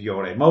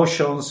 your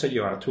emotions,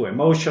 you are too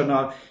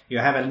emotional. You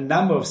have a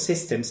number of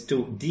systems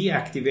to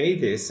deactivate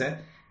this.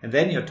 And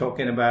then you're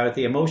talking about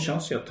the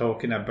emotions, you're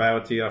talking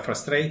about you're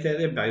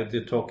frustrated,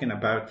 you're talking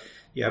about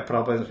you have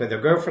problems with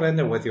your girlfriend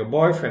or with your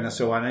boyfriend and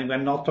so on. And we're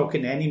not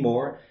talking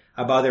anymore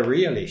about a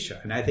real issue.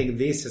 And I think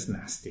this is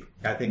nasty.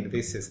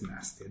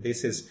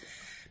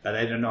 But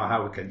I don't know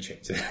how we can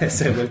change it.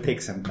 So it will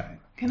take some time.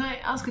 Can I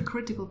ask a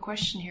critical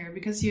question here?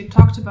 Because you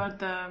talked about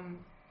the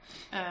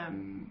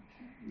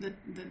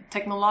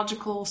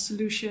technological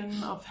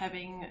solution of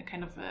having a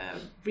kind of a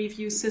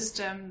review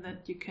system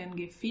that you can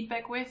give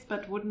feedback with,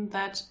 but wouldn't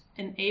that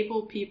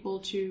enable people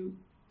to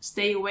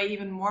stay away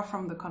even more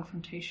from the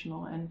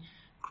confrontational and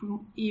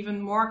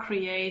even more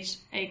create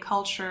a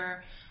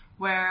culture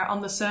where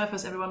on the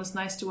surface everyone is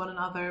nice to one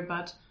another,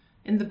 but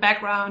in the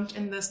background,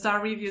 in the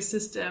star review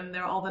system,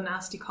 there are all the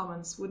nasty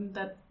comments? Wouldn't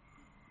that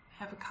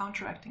have a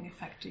counteracting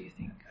effect, do you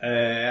think?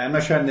 I'm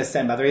not sure I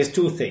understand, but there is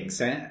two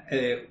things.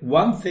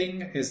 One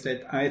thing is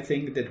that I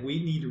think that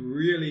we need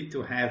really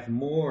to have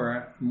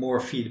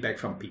more feedback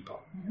from people.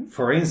 Mm-hmm.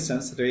 For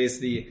instance, there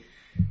is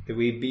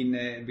we've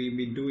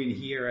been doing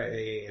here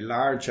a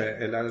large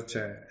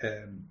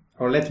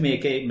or let me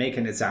make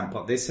an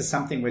example. This is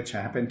something which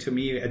happened to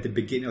me at the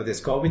beginning of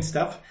this COVID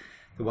stuff.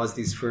 There was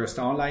these first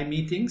online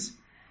meetings.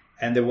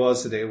 And there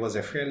was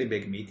a fairly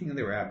big meeting.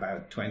 There were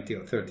about 20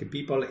 or 30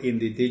 people in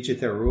the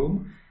digital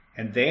room.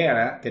 And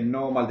there, the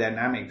normal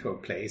dynamic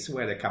took place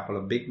where a couple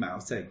of big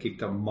mouths that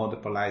kept on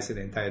monopolizing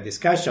the entire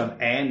discussion.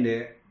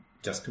 And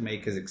just to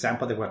make an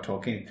example, they were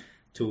talking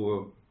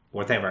to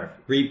whatever,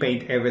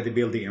 repaint the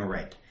building in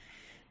red.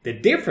 The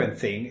different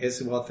thing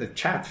is what the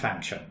chat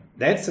function.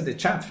 That's the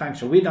chat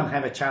function. We don't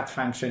have a chat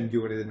function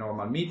during the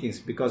normal meetings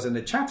because in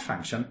the chat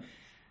function,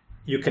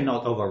 you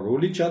cannot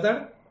overrule each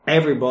other.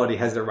 Everybody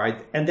has the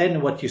right. And then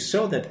what you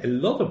saw that a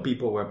lot of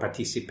people were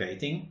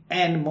participating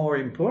and more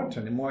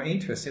important and more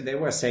interested, they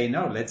were saying,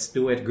 no, let's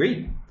do it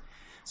green.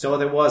 So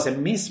there was a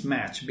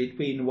mismatch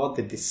between what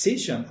the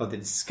decision or the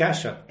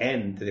discussion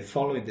and the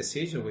following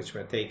decision which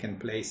were taking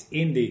place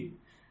in the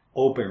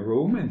open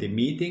room and the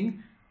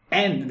meeting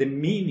and the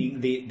meaning,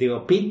 the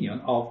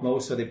opinion of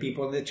most of the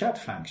people in the chat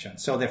function.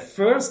 So the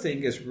first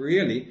thing is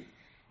really,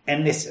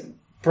 and listen,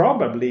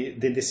 probably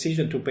the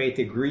decision to paint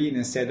it green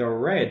instead of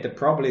red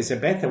probably is a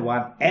better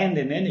one. And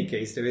in any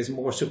case, there is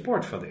more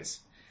support for this.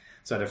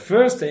 So the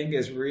first thing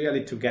is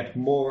really to get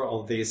more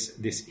of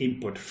this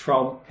input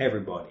from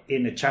everybody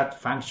in a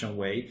chat function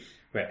way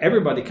where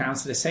everybody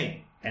counts the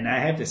same. And I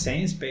have the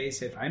same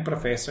space if I'm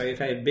professor, if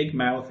I have big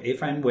mouth,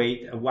 if I'm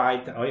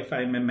white, or if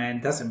I'm a man,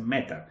 doesn't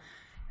matter.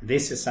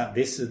 This is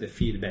the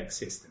feedback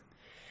system.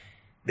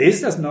 This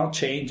does not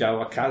change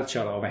our culture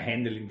of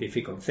handling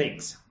difficult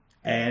things.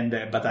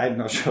 But I'm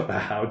not sure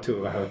how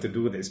to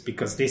do this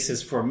because this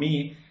is for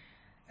me,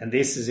 and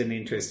this is an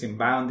interesting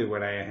boundary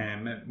where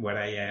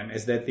I am,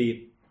 is that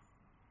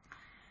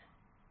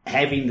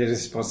having the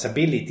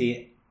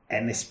responsibility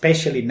and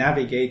especially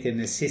navigating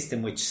a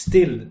system which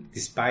still,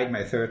 despite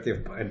my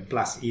 30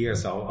 plus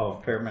years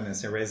of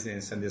permanence and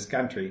residence in this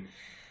country,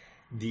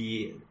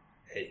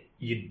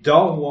 you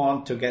don't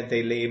want to get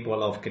the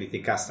label of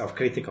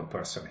critical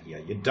person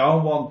here. You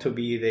don't want to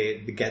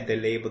get the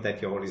label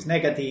that you're always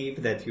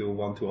negative, that you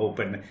want to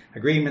open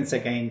agreements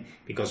again,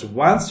 because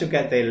once you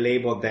get the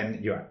label, then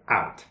you're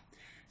out.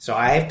 So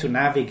I have to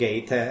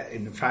navigate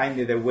and find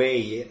a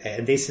way.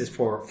 And this is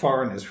for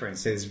foreigners, for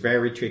instance,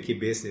 very tricky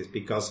business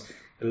because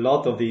a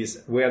lot of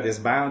where this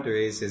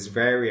boundary is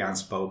very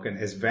unspoken,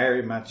 is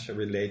very much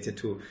related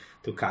to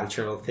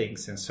cultural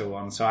things and so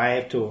on. So I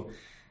have to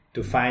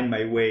find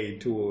my way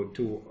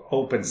to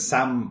open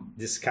some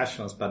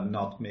discussions, but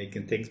not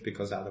making things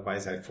because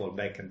otherwise I fall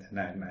back and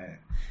then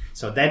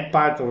so that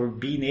part of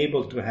being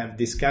able to have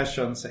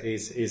discussions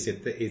it's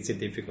a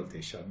difficult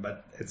issue,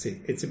 but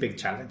it's a big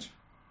challenge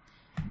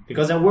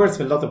because in words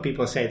a lot of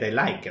people say they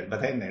like it,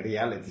 but then in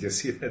reality you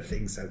see that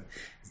things are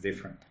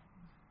different.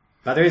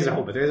 But there is a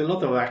hope. There is a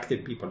lot of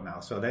active people now,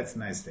 so that's a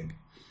nice thing.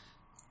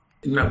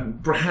 Now,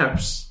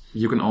 perhaps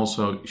you can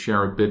also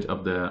share a bit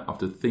of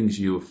the things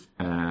you've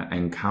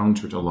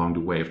encountered along the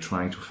way of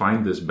trying to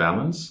find this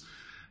balance.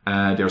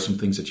 There are some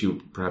things that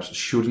you perhaps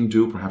shouldn't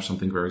do, perhaps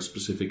something very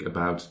specific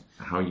about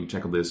how you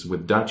tackle this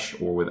with Dutch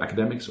or with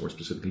academics or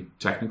specifically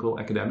technical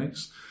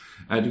academics.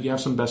 Do you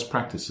have some best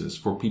practices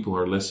for people who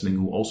are listening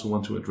who also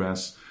want to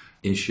address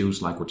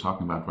issues like we're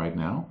talking about right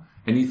now?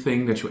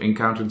 Anything that you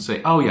encountered and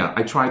say, oh yeah,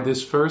 I tried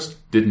this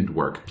first, didn't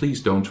work.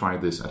 Please don't try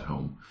this at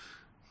home.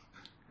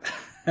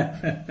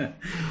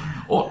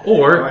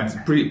 or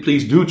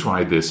please do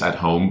try this at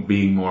home,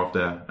 being more of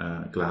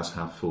the glass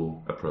half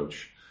full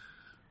approach.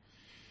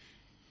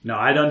 No,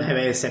 I don't have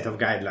a set of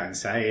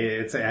guidelines.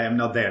 I am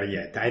not there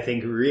yet. I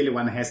think really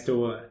one has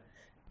to,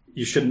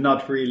 you should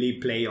not really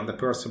play on the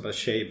person, but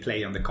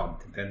play on the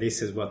content. And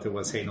this is what I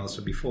was saying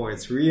also before.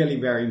 It's really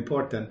very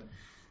important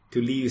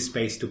to leave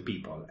space to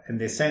people. In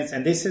the sense,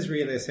 and this is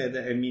really, I said,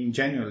 I mean,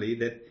 genuinely,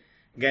 that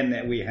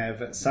again, we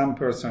have some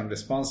person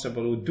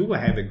responsible who do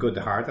have a good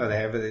heart, or they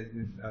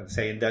have,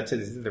 say in Dutch,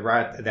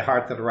 the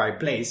heart at the right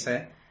place.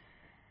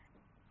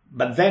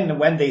 But then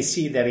when they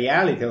see the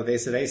reality of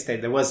this, they say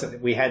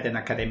we had an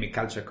academic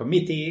culture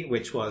committee,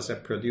 which was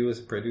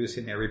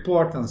producing a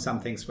report on some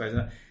things,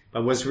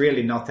 but was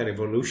really not a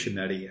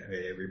revolutionary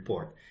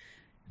report.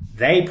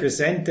 They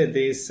presented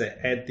this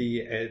at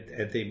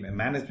the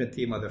management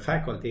team of the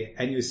faculty,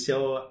 and you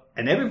saw,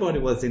 and everybody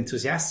was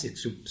enthusiastic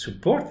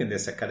supporting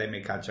this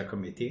academic culture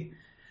committee.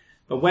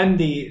 But when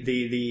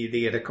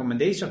the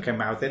recommendation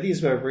came out, that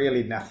these were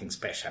really nothing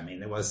special. I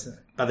mean,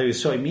 but you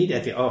saw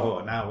immediately,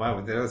 wow, no,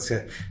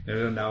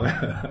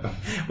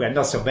 we're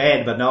not so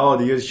bad, but no,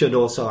 you should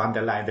also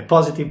underline the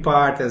positive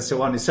part and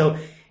so on. And so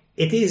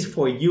it is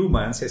for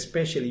humans,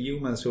 especially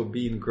humans who've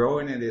been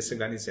growing in this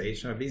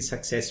organization, have been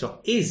successful,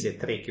 is a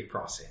tricky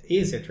process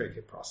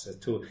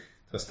to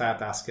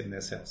start asking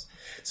themselves.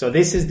 So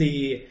this is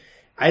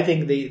I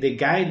think the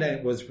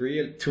guideline was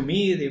real. To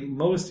me, the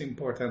most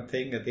important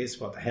thing that is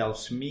what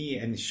helps me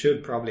and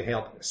should probably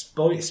help.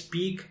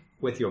 Speak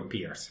with your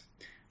peers.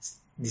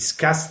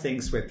 Discuss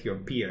things with your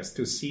peers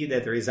to see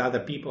that there is other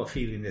people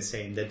feeling the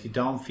same, that you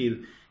don't feel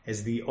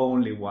as the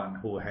only one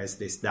who has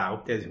this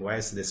doubt, who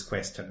has this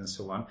question and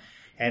so on.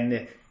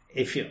 And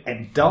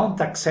don't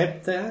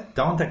accept that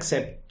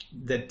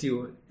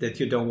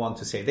you don't want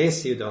to say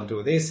this, you don't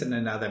do this, in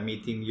another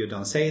meeting you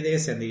don't say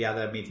this, and the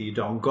other meeting you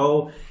don't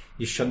go.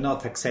 You should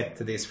not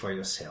accept this for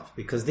yourself,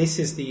 because this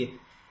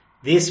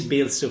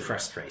builds to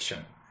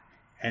frustration.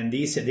 And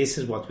this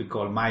is what we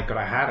call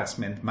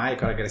micro-harassment,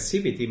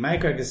 microaggressivity.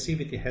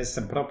 Microaggressivity has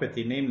some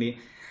property, namely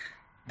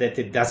that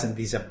it doesn't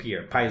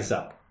disappear, piles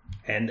up.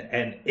 And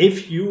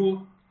if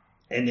you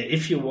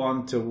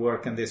want to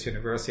work in this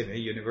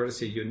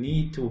university, you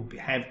need to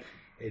have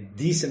a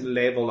decent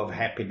level of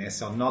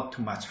happiness or not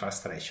too much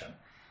frustration.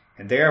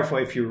 And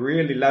therefore, if you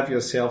really love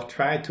yourself,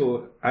 try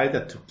to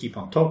either to keep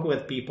on top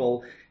with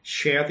people,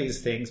 share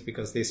these things,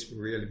 because this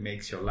really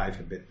makes your life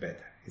a bit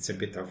better. It's a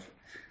bit of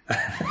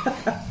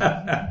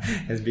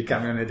has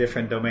become in a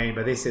different domain,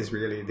 but this is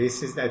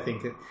I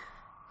think,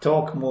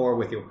 talk more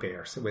with your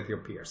peers. So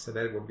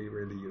that would be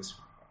really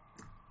useful.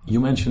 You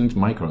mentioned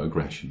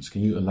microaggressions.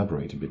 Can you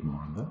elaborate a bit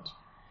more on that?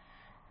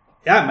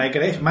 Yeah,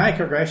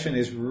 microaggression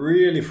is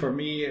really, for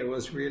me, it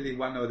was really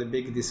one of the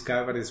big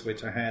discoveries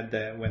which I had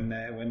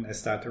when I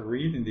started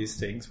reading these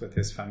things with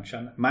this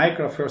function.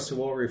 Micro, first of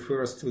all,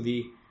 refers to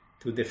the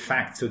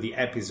facts, to the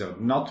episode,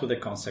 not to the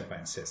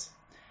consequences.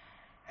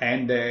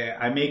 And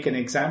I make an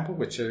example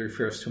which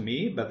refers to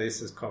me, but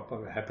this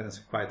happens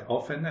quite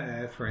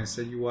often. For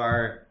instance,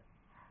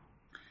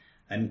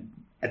 I'm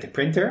at the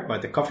printer or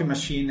at the coffee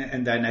machine,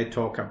 and then I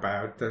talk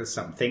about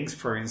some things.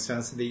 For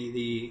instance,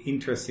 the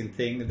interesting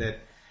thing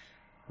that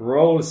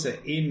roles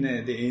in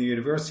the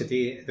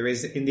university, there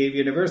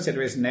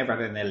is never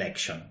an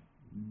election.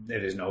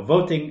 There is no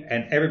voting,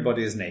 and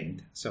everybody is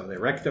named. So the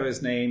rector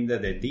is named,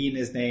 the dean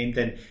is named,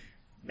 and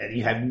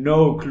you have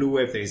no clue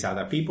if there's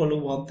other people who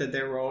wanted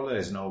their role.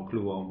 There's no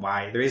clue on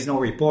why. There is no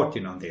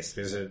reporting on this.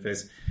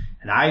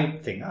 And I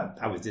think,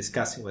 I was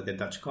discussing with the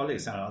Dutch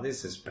colleagues,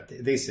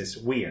 this is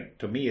weird.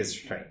 To me, it's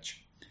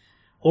strange.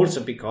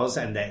 Also because,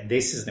 and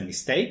this is the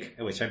mistake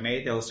which I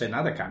made also in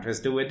other countries,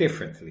 do it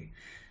differently.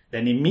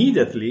 Then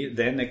immediately,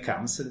 it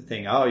comes the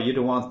thing, you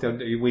don't want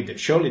to, we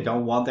surely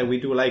don't want that we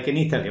do like in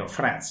Italy or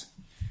France.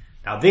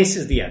 Now, this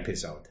is the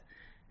episode.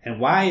 And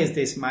why is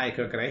this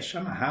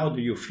microaggression? How do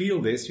you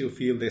feel this? You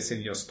feel this in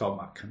your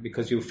stomach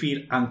because you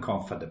feel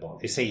uncomfortable.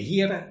 You say,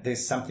 here,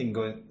 there's something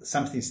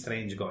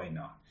strange going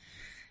on.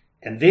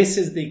 And this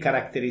is the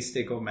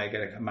characteristic of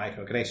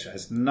microaggression.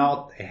 It's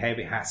not a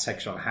heavy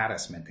sexual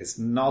harassment. It's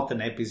not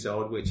an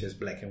episode which is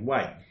black and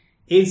white.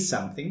 It's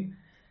something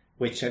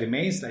which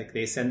remains like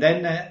this. And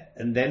then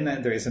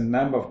there is a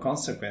number of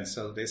consequences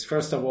of this.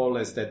 First of all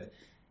is that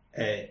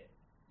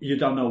you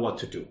don't know what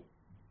to do,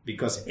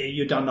 because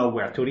you don't know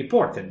where to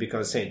report it,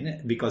 because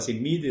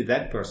immediately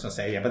that person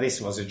say, but this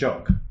was a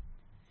joke.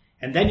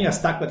 And then you're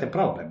stuck with a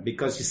problem,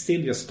 because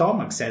your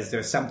stomach says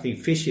there's something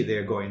fishy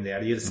there going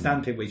there. You're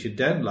something which you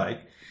don't like,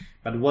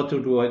 but what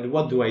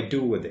do I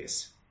do with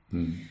this?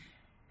 Mm.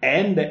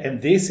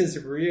 And this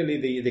is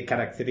really the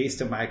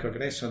characteristic of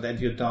microaggression, that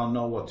you don't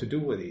know what to do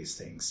with these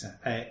things.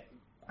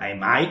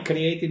 Am I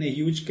creating a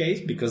huge case?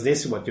 Because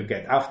this is what you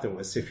get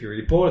afterwards. If you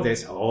report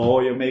this,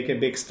 you make a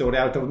big story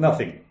out of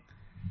nothing.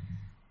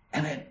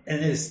 And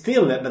it's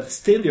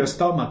still your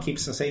stomach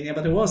keeps on saying,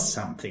 but there was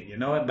something,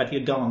 but you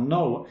don't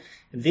know.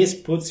 This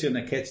puts you in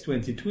a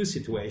catch-22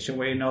 situation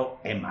where,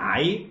 am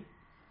I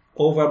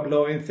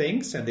overblowing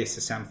things? And this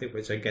is something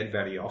which I get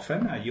very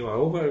often. You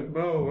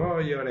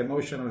are you're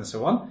emotional and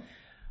so on.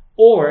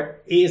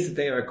 Or is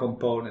there a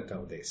component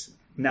of this?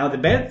 Now, the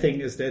bad thing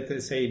is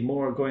that,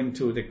 more going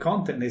to the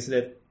content, is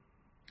that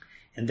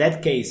in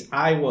that case,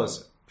 I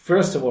was,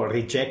 first of all,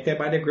 rejected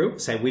by the group.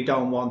 Say, we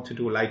don't want to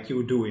do like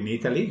you do in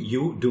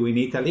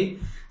Italy.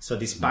 So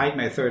despite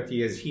my 30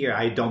 years here,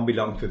 I don't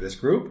belong to this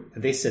group.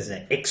 This is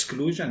an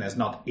exclusion, it's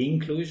not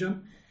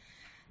inclusion.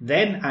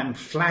 then I'm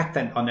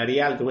flattened on a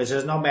reality which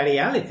is not my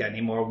reality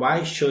anymore.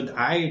 Why should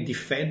I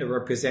defend or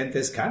represent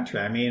this country?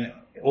 I mean,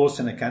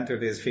 also in a country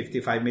that is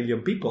 55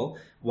 million people,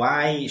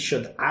 why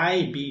should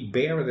I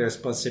bear the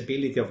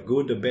responsibility of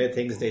good or bad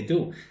things they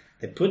do?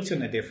 It puts you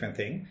in a different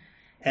thing.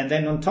 And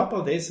then on top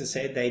of this,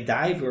 they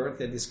divert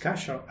the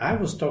discussion. I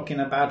was talking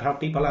about how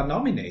people are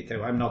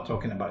nominated. I'm not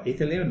talking about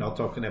Italy. I'm not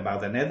talking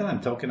about the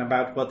Netherlands. I'm talking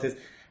about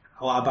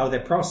about the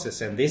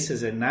process. And this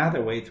is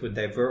another way to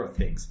divert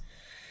things.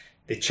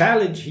 The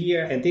challenge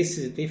here, and this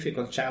is a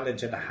difficult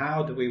challenge, and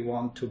how do we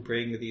want to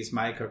bring these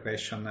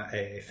microaggression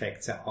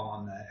effects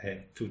on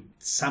to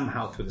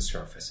somehow to the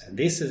surface? And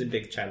this is a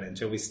big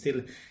challenge,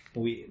 and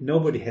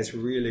nobody has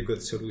really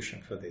good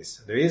solution for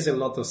this. There is a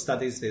lot of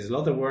studies, there's a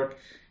lot of work,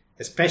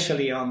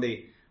 especially on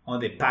the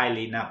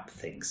piling up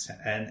things,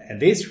 and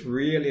this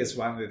really is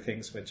one of the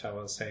things which I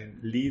was saying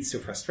leads to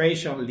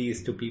frustration,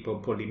 leads to people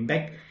pulling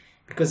back.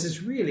 Because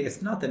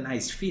it's not a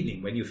nice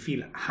feeling when you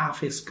feel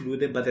half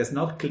excluded, but there's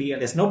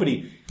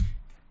nobody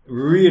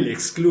really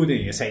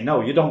excluding you. Say,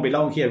 no, you don't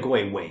belong here, go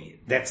away.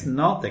 That's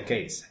not the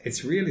case.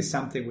 It's really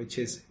something which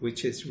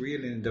is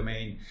really in the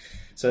domain.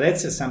 So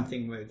that's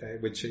something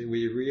which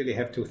we really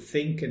have to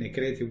think in a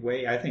creative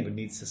way. I think it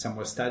needs some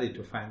more study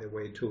to find a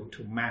way to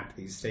map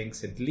these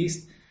things, at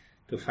least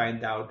to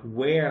find out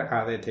where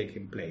are they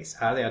taking place.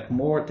 Are they at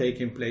more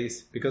taking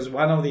place? Because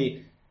one of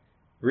the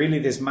really,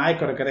 this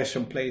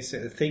microaggression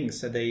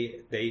things,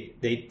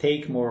 they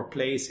take more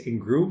place in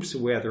groups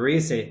where there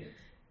is a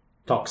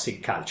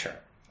toxic culture.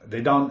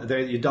 You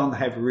don't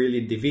have really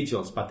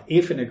individuals, but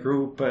if in a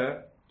group,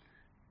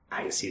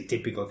 I see a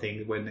typical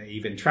thing when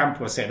even Trump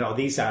was saying, "Oh,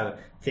 these are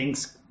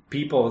things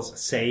people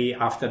say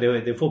after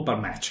the football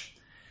match."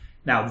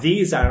 Now,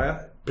 these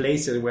are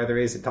places where there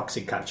is a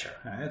toxic culture.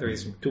 There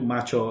is too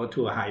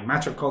high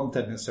macho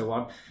content and so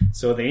on.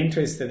 So the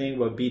interesting thing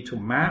will be to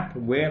map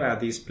where are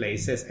these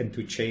places and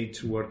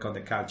to work on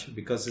the culture,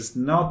 because it's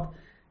not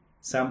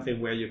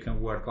something where you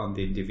can work on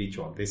the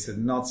individual. This is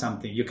not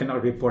something you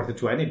cannot report it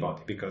to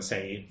anybody because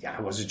say, yeah,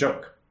 it was a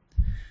joke.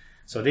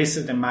 So this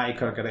is the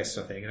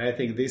microaggressor thing. And I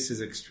think this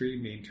is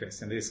extremely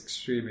interesting. It's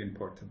extremely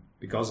important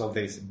because of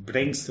this. It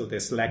brings to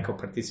this lack of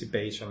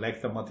participation,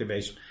 lack of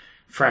motivation,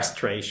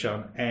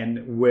 frustration,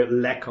 and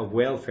lack of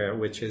welfare,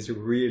 which is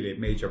really a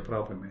major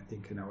problem, I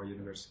think, in our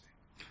university.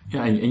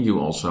 Yeah, and you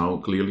also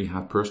clearly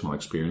have personal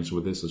experience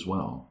with this as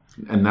well.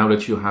 And now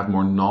that you have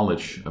more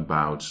knowledge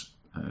about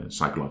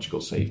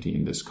psychological safety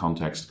in this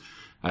context,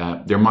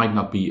 there might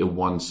not be a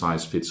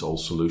one-size-fits-all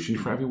solution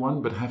for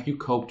everyone, but have you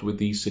coped with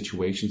these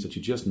situations that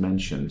you just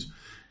mentioned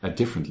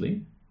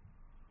differently?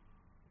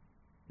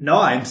 No,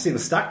 I'm still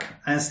stuck.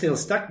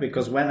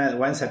 Because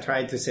once I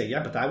tried to say,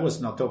 yeah, but I was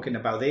not talking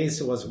about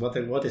this, it was what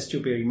a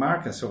stupid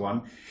remark and so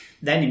on,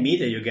 then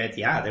immediately you get,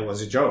 yeah, there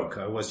was a joke.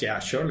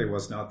 Surely it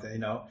was not,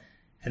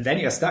 and then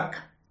you're stuck.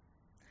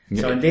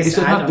 Yeah. So in this, is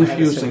it not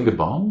diffusing the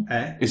bomb?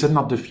 Is it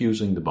not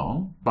diffusing the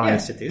bomb?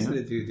 Yes, it is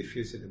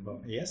diffusing the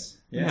bomb. Yes.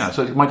 Yeah,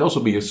 so it might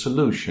also be a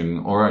solution,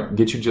 or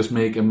did you just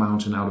make a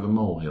mountain out of a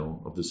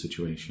molehill of the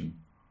situation?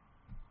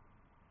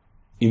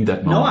 In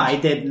that moment? No, I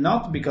did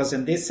not, because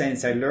in this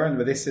sense I learned,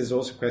 but this is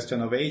also a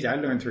question of age, I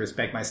learned to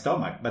respect my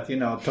stomach. But,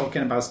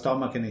 talking about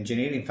stomach in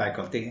engineering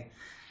faculty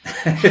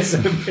is a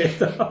bit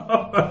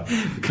of...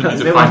 You have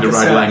to find the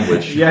right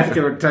language. You have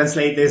to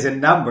translate this in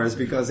numbers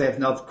because they have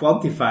not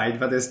quantified,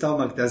 but the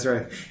stomach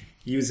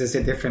uses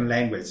a different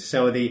language.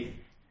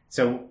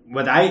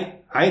 What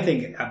I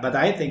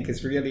think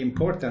it's really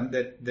important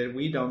that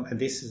we don't, and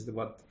this is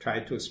what I try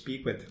to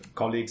speak with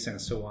colleagues and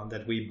so on,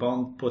 that we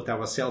don't put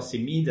ourselves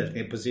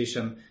immediately in a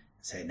position,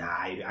 say, nah,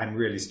 I'm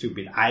really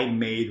stupid. I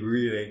made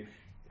really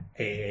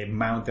a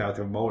mount out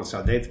of mold.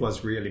 So that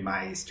was really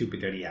my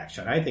stupid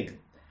reaction. I think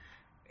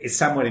it's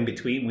somewhere in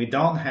between. We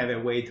don't have a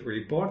way to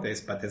report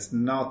this, but it's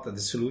not the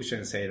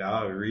solution. Say,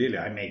 oh, really,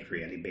 I make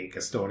really big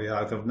a story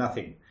out of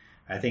nothing.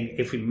 I think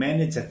if we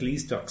manage at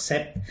least to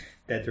accept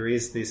that there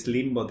is this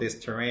limbo, this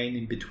terrain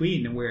in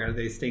between where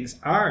these things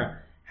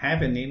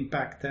have an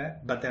impact,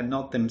 but they're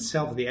not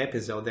themselves, the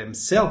episode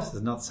themselves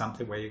is not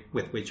something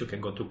with which you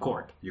can go to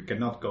court. You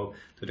cannot go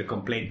to the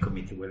complaint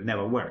committee. It will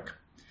never work.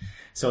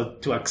 So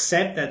to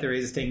accept that there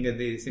is thing that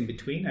is in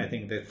between, I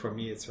think that for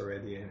me it's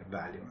already a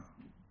value.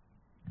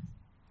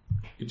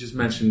 You just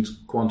mentioned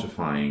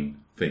quantifying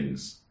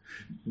things.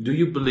 Do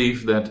you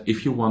believe that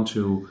if you want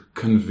to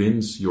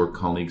convince your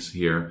colleagues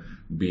here,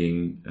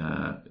 being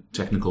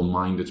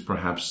technical-minded,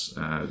 perhaps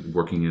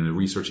working in a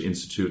research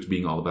institute,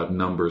 being all about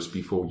numbers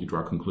before you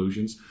draw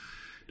conclusions,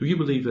 do you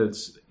believe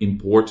it's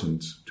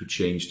important to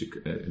change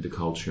the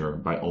culture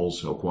by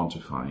also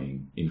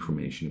quantifying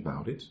information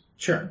about it?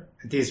 Sure,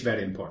 it is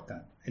very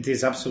important. It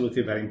is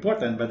absolutely very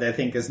important, but I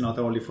think it's not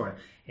only for.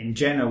 In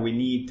general, we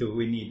need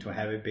to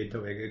have a bit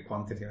of a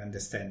quantitative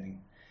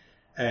understanding.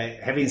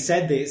 Having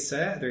said this,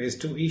 there is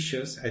two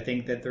issues. I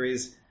think that there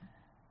is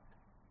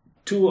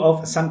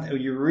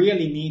you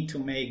really need to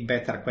make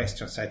better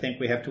questions. I think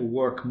we have to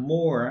work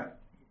more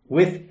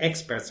with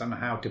experts on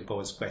how to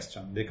pose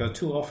questions, because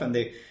too often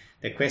the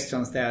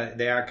questions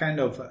they are kind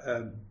of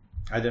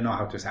I don't know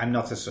how to say. I'm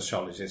not a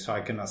sociologist, so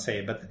I cannot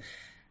say. But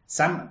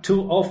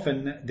too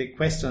often the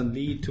questions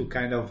lead to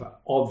kind of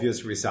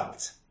obvious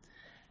results,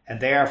 and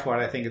therefore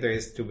I think there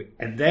is to be.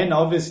 And then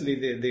obviously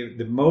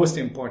the most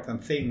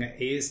important thing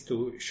is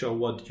to show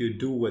what you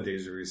do with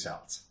these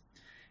results.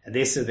 And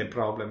this is the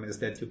problem: is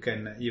that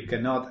you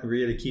cannot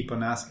really keep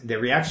on asking. The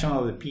reaction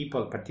of the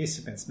people,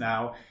 participants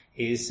now,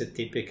 is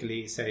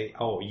typically say,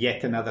 "Oh,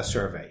 yet another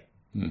survey."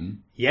 Mm-hmm.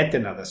 Yet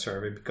another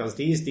survey, because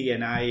these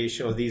D&I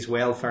issue, these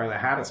welfare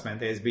harassment,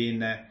 there's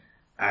been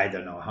I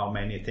don't know how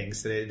many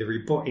things. The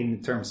report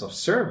in terms of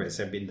surveys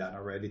have been done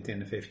already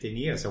 10 to 15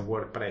 years of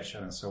work pressure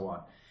and so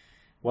on.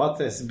 What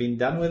has been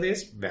done with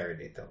this? Very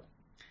little.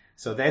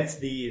 So that's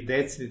the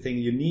thing.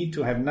 You need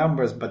to have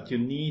numbers, but you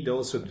need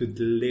also to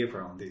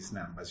deliver on these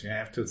numbers. You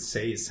have to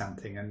say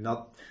something and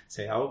not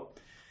say, "Oh,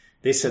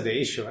 this is the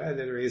issue."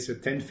 There is a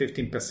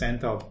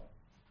 10-15% of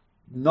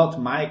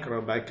not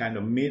micro, but kind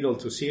of middle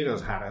to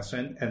serious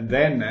harassment. And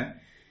then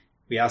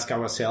we ask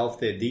ourselves,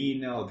 the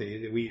dean, or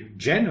we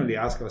generally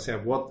ask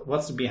ourselves,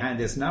 what's behind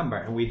this number?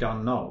 And we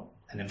don't know.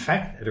 And in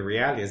fact, the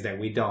reality is that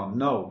we don't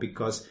know,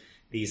 because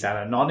these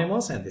are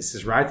anonymous, and this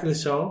is rightly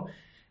so.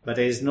 But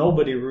there is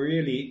nobody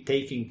really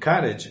taking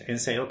courage and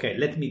say, okay,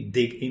 let me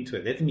dig into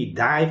it. Let me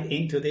dive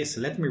into this.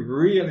 Let me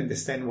really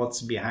understand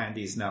what's behind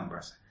these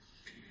numbers.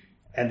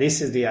 And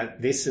this is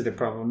the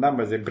problem.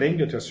 Numbers, they bring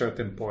you to a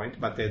certain point,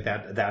 but they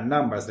are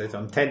numbers. They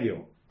don't tell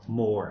you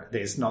more.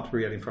 There's not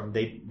really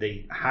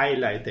they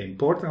highlight the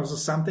importance of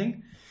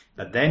something,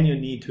 but then you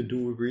need to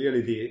do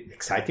really the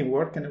exciting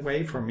work in a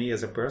way for me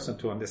as a person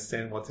to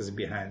understand what is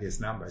behind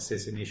these numbers.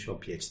 It's an issue of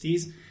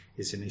PhDs,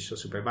 it's an issue of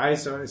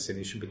supervisor, it's an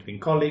issue between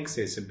colleagues,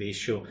 it's an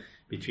issue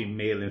between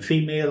male and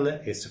female,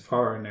 it's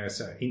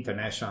foreigners,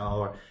 international,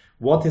 or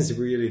what is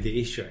really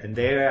the issue? And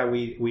there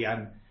we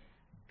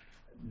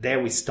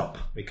stop.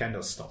 We kind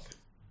of stop.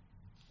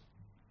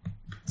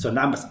 So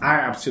numbers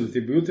are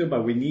absolutely brutal,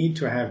 but we need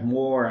to have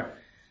more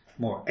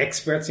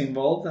experts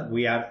involved.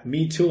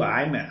 Me too.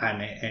 I am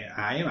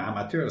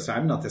amateur, so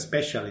I'm not a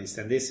specialist,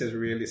 and this is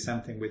really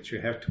something which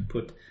you have to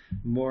put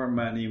more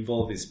money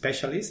involved with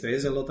specialists. There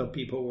is a lot of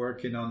people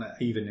working on,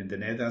 even in the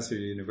Netherlands, the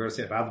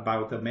University of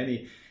Radboud,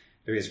 many.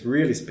 There is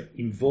really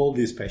involved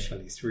with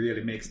specialists.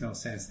 Really makes no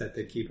sense that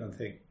they keep on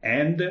thinking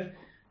and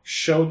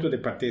show to the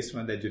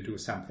participant that you do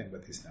something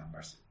with these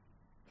numbers.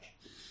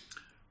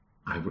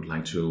 I would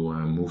like to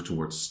move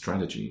towards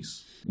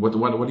strategies. What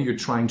are you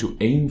trying to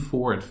aim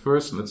for at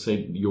first? Let's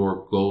say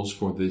your goals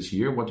for this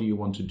year. What do you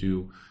want to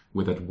do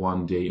with that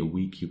 1 day a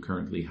week you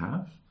currently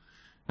have?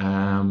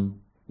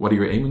 What are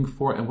you aiming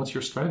for, and what's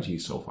your strategy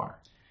so far?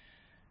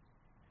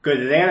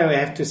 Good. There I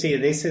have to say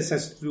this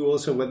has to do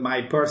also with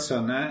my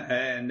person,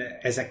 and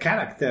as a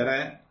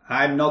character.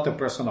 I'm not a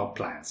person of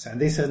plans,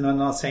 and this is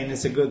not saying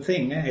it's a good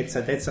thing.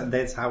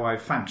 That's how I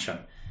function,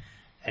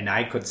 and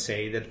I could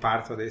say that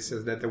part of this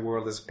is that the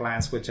world has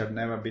plans which have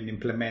never been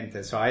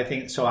implemented. So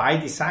I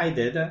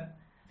decided.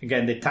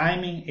 Again, the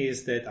timing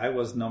is that I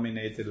was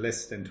nominated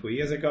less than 2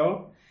 years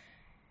ago.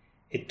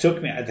 It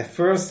took me. The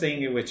first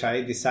thing which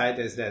I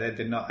decided is that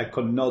I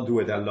could not do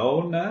it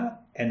alone,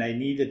 and I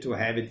needed to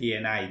have a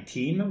D&I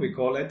team, we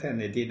call it,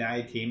 and the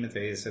D&I team,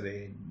 there is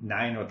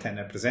 9 or 10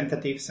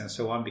 representatives and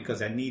so on,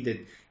 because I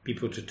needed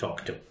people to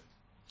talk to.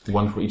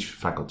 One for each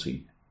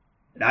faculty.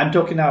 I'm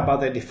talking now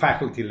about the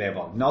faculty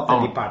level, not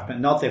the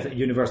department, not the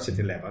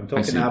university level. I'm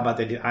talking now about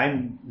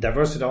I'm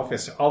diversity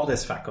officer of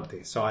this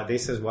faculty. So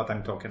this is what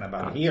I'm talking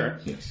about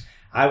here. Yes.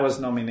 I was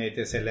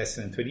nominated, say, less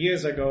than 2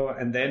 years ago,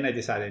 and then I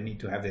decided I need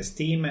to have this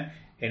team,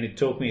 and it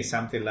took me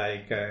something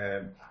like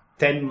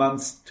 10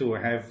 months to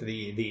have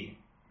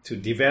to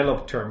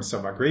develop terms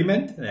of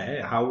agreement,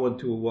 how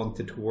would you want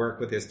to work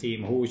with this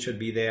team, who should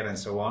be there, and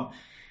so on.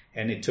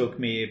 And it took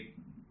me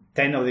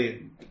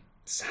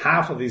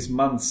half of these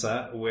months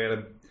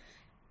were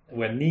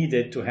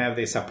needed to have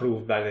this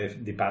approved by the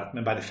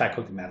department, by the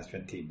faculty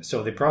management team.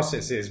 So the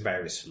process is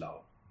very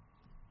slow.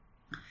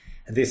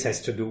 And this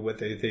has to do with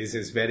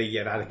this very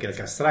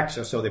hierarchical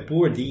structure. So the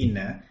poor dean,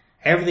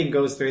 everything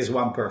goes, there is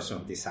one person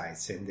who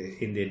decides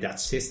in the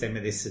Dutch system,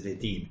 and this is the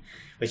dean,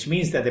 which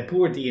means that the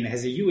poor dean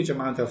has a huge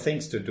amount of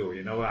things to do.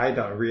 I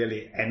don't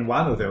really, and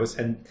one of those,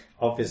 and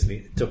obviously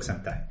it took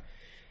some time.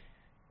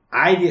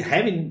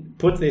 Having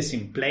put this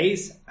in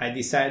place, I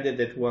decided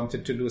that we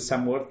wanted to do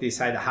some work,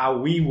 decide how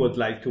we would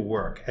like to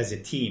work as a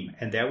team.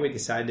 And then we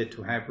decided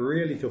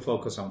to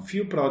focus on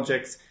few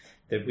projects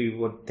that we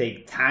would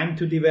take time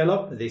to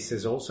develop. This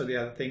is also the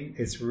other thing.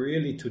 It's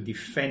really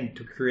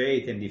to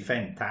create and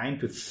defend time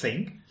to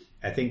think.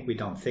 I think we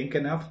don't think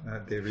enough.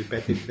 The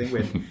repetitive thing.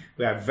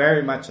 We are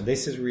very much,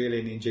 this is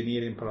really an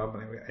engineering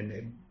problem,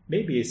 and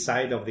maybe a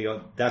side of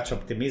the Dutch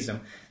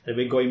optimism, that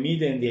we go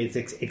immediately into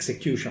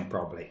execution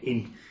probably,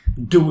 in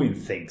doing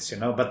things,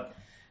 but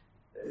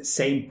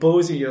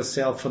imposing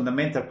yourself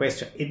fundamental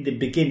question in the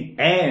beginning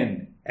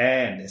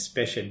and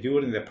especially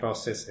during the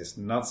process is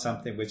not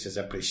something which is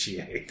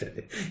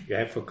appreciated. You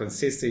have for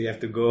consistency, you have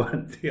to go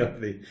until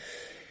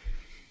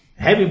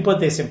having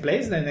put this in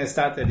place, then I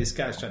start a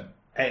discussion.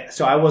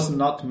 So I was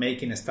not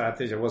making a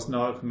strategy. I was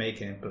not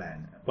making a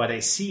plan. What I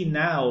see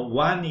now,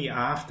 1 year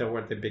after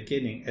the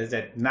beginning, is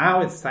that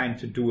now it's time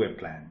to do a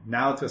plan.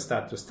 Now to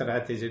start to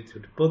strategy, to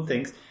put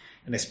things,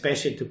 and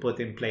especially to put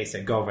in place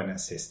a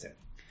governance system.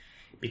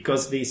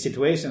 Because the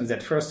situation is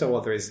that, first of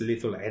all, there is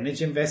little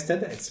energy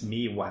invested. It's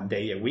me 1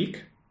 day a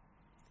week.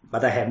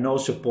 But I have no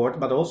support,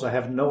 but also I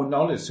have no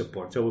knowledge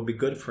support. So it would be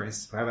good, for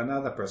instance, to have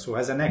another person who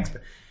has an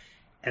expert.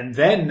 And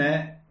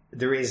then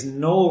there is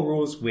no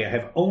rules. We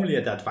have only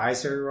an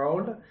advisory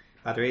role,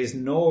 but there is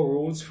no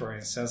rules. For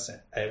instance,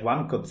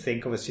 one could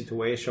think of a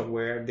situation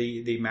where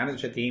the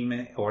management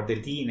team or the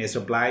dean is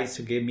obliged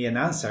to give me an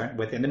answer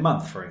within a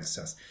month, for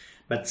instance.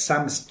 But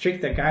some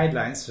stricter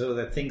guidelines so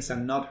that things are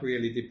not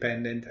really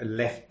dependent,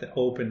 left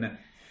open.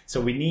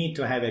 So we need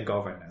to have a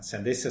governance.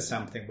 And this is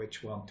something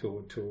which we want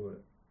to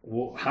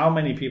how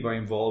many people are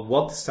involved,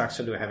 what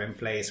structure do we have in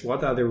place,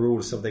 what are the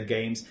rules of the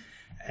games,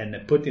 and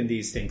putting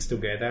these things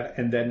together,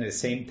 and then at the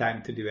same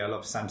time to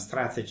develop some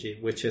strategy,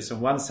 which is on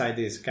one side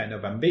is kind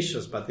of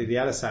ambitious, but on the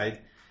other side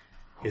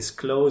is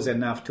close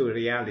enough to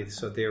reality,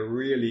 so they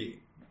really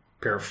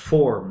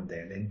perform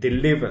then and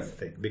deliver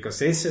things. Because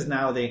this is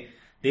now the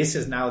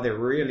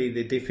really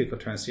the difficult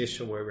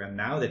transition where we are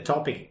now. The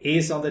topic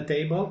is on the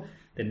table.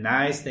 The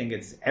nice thing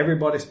is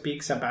everybody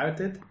speaks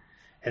about it.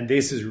 And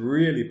this is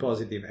really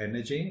positive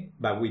energy,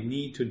 but we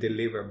need to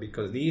deliver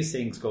because these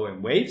things go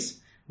in waves.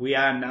 We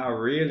are now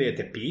really at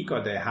the peak or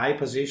the high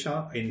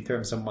position in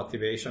terms of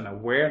motivation,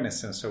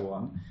 awareness, and so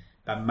on.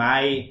 But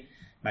my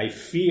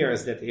fear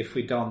is that if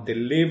we don't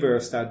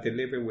start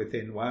delivering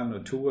within 1 or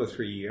 2 or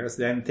 3 years,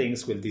 then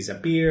things will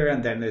disappear,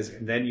 and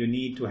then you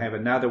need to have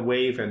another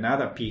wave,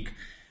 another peak.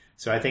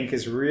 So I think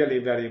it's really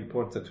very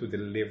important to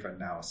deliver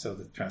now. So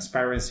the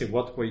transparency,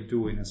 what we're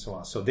doing, and so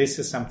on. So this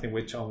is something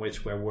on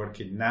which we're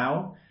working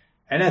now.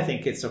 And I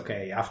think it's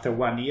okay. After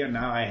 1 year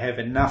now, I have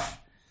enough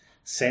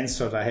sense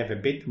that I have a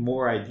bit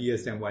more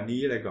ideas than 1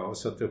 year ago.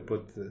 So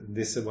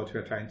this is what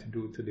we're trying to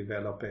do, to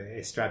develop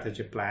a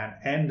strategy plan,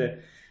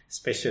 and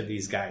especially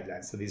these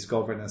guidelines. So these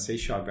governance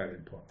issues are very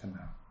important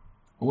now.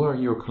 Who are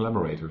your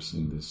collaborators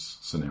in this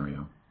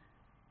scenario?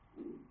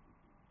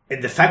 In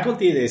the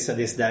faculty, there's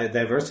this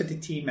diversity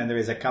team, and there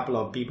is a couple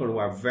of people who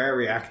are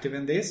very active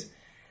in this.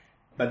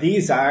 But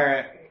these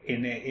are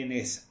in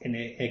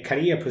a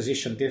career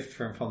position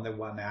different from the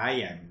one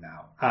I am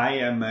now.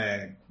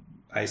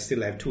 I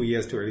still have 2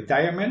 years to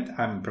retirement.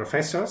 I'm a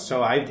professor,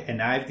 so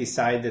I've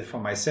decided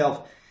for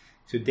myself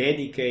to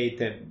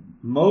dedicate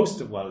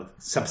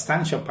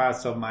substantial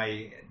parts of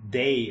my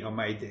day or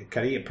my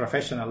career,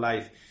 professional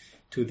life,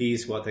 to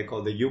these what I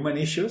call the human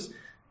issues.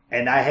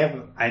 And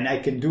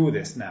I can do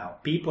this now.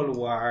 People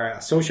who are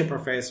associate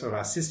professor or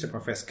assistant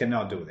professor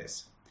cannot do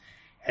this.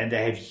 And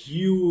they have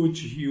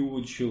huge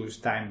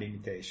time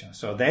limitations.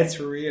 So that's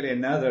really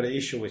another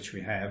issue which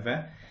we have.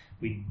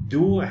 We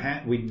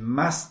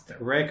must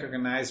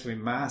recognize, we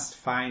must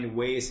find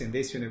ways in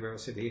this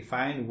university,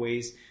 find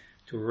ways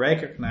to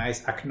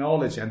recognize,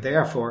 acknowledge, and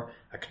therefore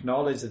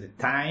acknowledge the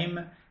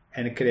time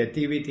and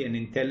creativity and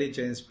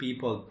intelligence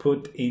people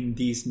put in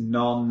these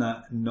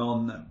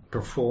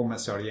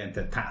non-performance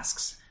oriented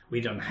tasks.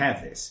 We don't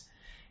have this.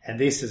 And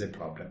this is a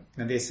problem.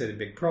 And this is a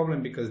big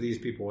problem because these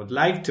people would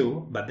like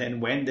to, but then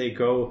when they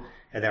go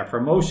at their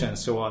promotion and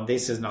so on,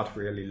 this is not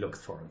really looked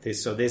for.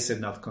 So this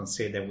is not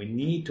considered. We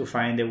need to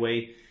find a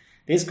way.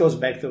 This goes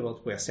back to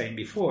what we were saying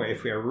before.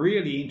 If we are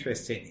really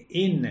interested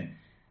in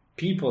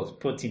people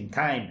putting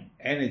time,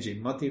 energy,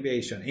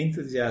 motivation,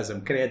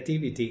 enthusiasm,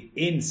 creativity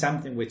in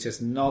something which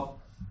is not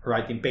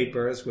writing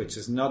papers, which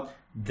is not,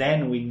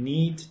 then we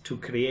need to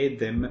create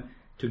them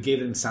to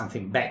give them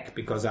something back,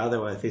 because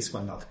otherwise this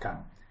will not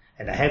come.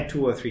 And I have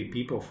 2 or 3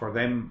 people. For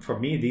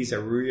me, these are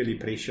really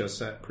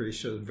precious,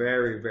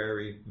 very,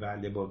 very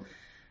valuable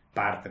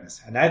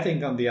partners. And I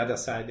think on the other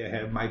side, I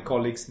have my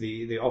colleagues,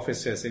 the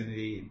officers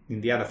in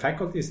the other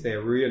faculties.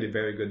 They're really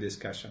very good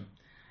discussion.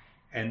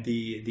 And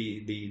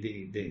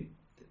the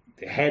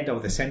head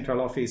of the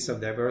central office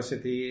of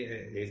diversity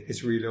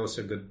is really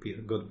also a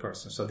good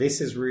person. So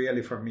this is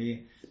really, for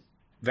me,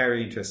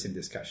 very interesting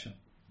discussion.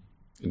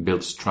 It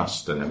builds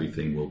trust that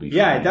everything will be fine.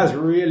 Yeah, it does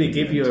really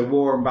give you a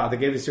warm bath.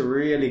 It gives you a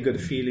really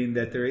good feeling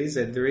that there is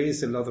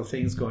a lot of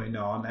things going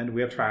on, and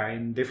we're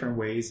trying different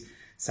ways.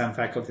 Some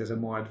faculties are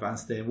more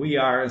advanced than we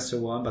are and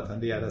so on, but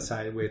on the other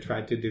side, we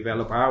try to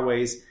develop our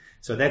ways.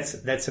 So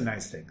that's a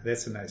nice thing.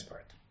 That's a nice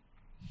part.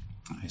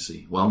 I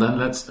see. Well, then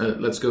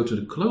let's go to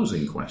the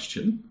closing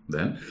question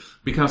then,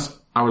 because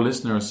our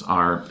listeners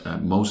are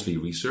mostly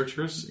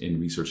researchers in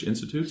research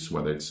institutes,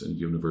 whether it's in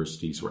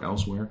universities or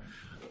elsewhere.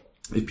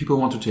 If people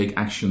want to take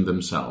action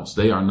themselves,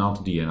 they are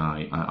not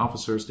D&I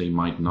officers, they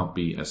might not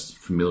be as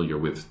familiar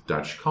with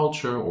Dutch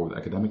culture or with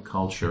academic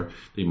culture,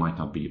 they might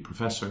not be a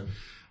professor.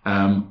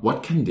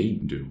 What can they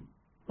do?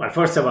 Well,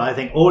 first of all, I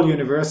think all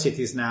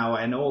universities now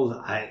and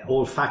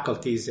all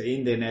faculties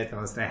in the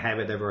Netherlands, they have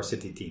a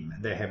diversity team.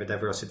 They have a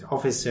diversity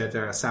officer.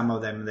 There are some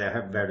of them, they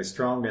are very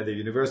strong at the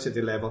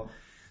university level.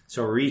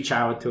 So reach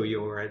out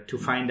to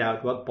find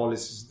out what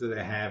policies do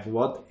they have,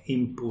 what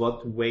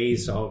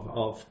ways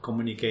of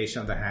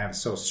communication they have.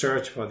 So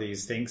search for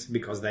these things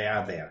because they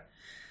are there.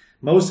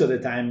 Most of the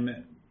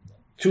time,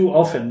 too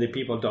often the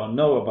people don't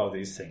know about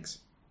these things.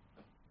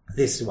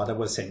 This is what I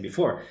was saying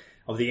before.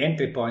 Of the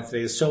entry points,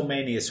 there is so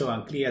many, it's so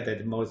unclear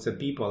that most of the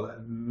people,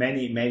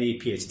 many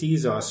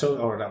PhDs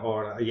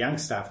or young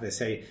staff, they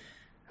say,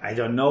 I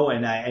don't know,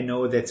 and I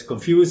know that's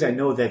confused. I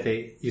know that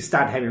you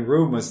start having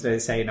rumors that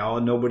say, no,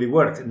 nobody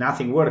works,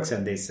 nothing works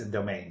in this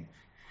domain.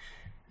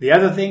 The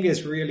other thing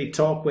is really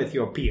talk with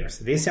your peers.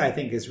 This, I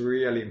think, is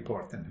really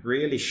important.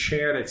 Really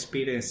share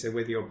experience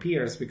with your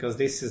peers, because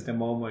this is the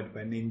moment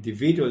when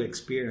individual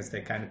experience,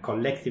 the kind of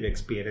collective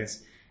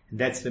experience, and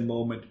that's the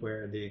moment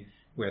where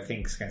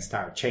things can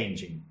start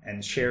changing.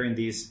 And sharing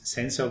this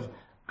sense of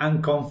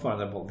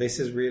uncomfortable. This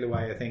is really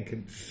why I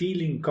think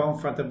feeling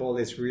comfortable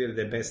is really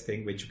the best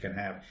thing which you can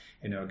have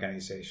in an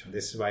organization.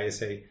 This is why I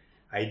say,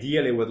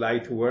 ideally would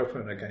like to work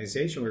for an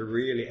organization where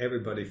really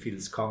everybody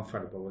feels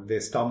comfortable. The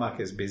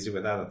stomach is busy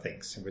with other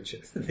things, which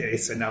is, there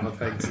is enough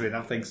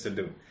things to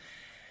do.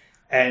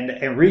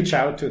 And reach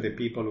out to the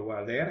people who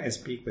are there and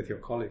speak with your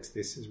colleagues.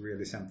 This is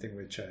really something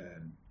which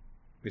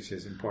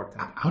is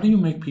important. How do you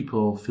make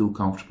people feel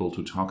comfortable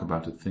to talk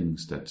about the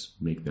things that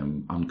make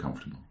them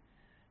uncomfortable?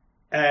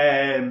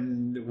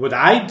 What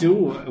I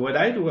do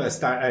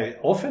is I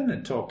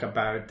often talk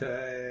about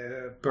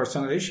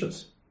personal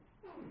issues.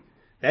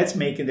 That's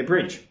making the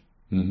bridge.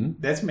 Mm-hmm.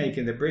 That's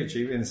making the bridge.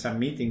 Even in some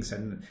meetings,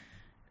 and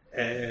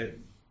there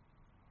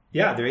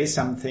is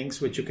some things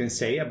which you can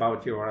say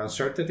about your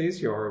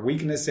uncertainties, your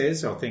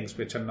weaknesses, or things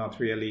which are not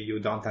really, you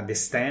don't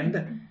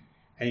understand.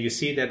 And you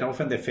see that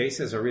often the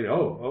faces are really,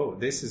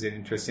 this is an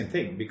interesting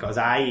thing, because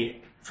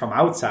from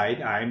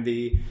outside, I'm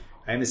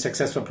a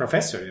successful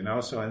professor,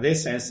 So in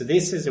this sense,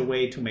 this is a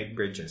way to make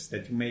bridges,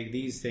 that you make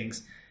these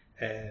things,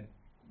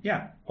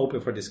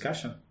 open for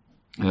discussion.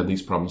 And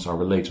these problems are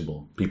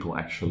relatable. People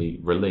actually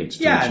relate to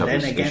each other's and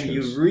then again,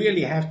 issues. You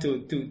really have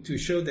to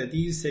show that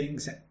these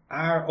things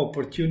are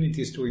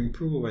opportunities to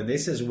improve. And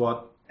this is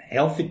what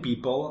healthy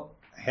people,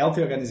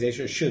 healthy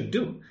organizations should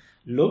do.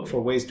 Look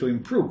for ways to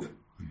improve.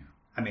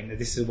 I mean,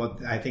 this is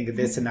what I think,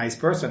 that's a nice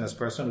person, as a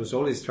person who's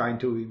always trying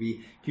to be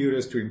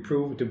curious to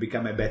improve, to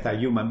become a better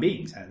human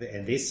being.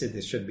 And this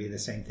should be the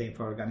same thing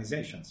for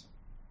organizations.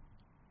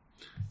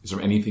 Is there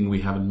anything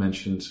we haven't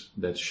mentioned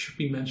that should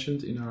be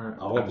mentioned in our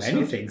episode?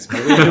 Many things, but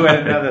we'll do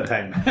it another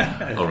time.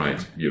 All right,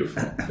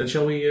 beautiful. Then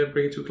shall we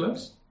bring it to a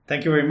close?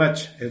 Thank you very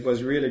much. It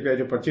was really a great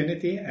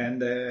opportunity,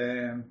 and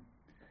I'm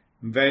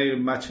very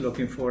much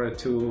looking forward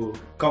to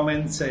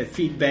comments,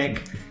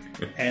 feedback.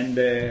 And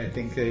I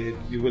think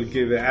you will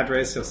give an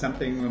address or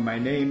something with my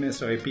name,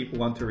 so if people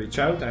want to reach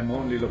out, I'm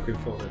only looking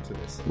forward to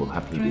this. We'll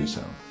happily do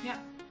so. Yeah,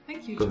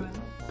 thank you, Good.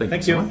 Giovanni.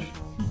 Thank you so much.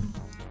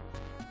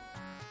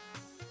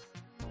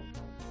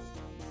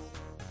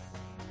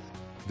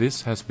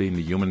 This has been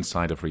The Human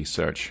Side of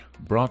Research,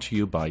 brought to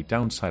you by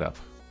Downside Up.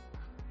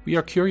 We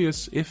are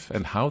curious if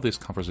and how this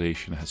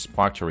conversation has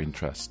sparked your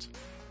interest.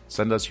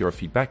 Send us your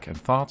feedback and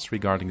thoughts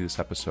regarding this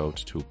episode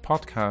to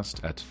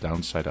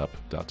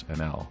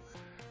podcast@downsideup.nl.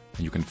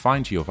 And you can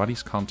find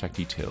Giovanni's contact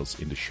details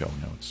in the show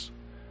notes.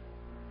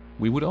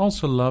 We would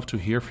also love to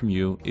hear from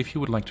you if you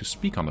would like to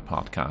speak on the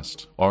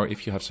podcast, or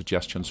if you have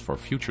suggestions for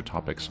future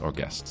topics or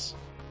guests.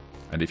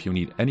 And if you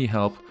need any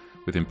help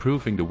with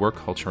improving the work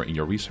culture in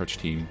your research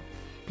team,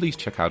 please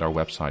check out our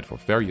website for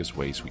various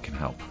ways we can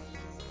help.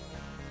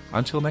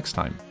 Until next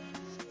time.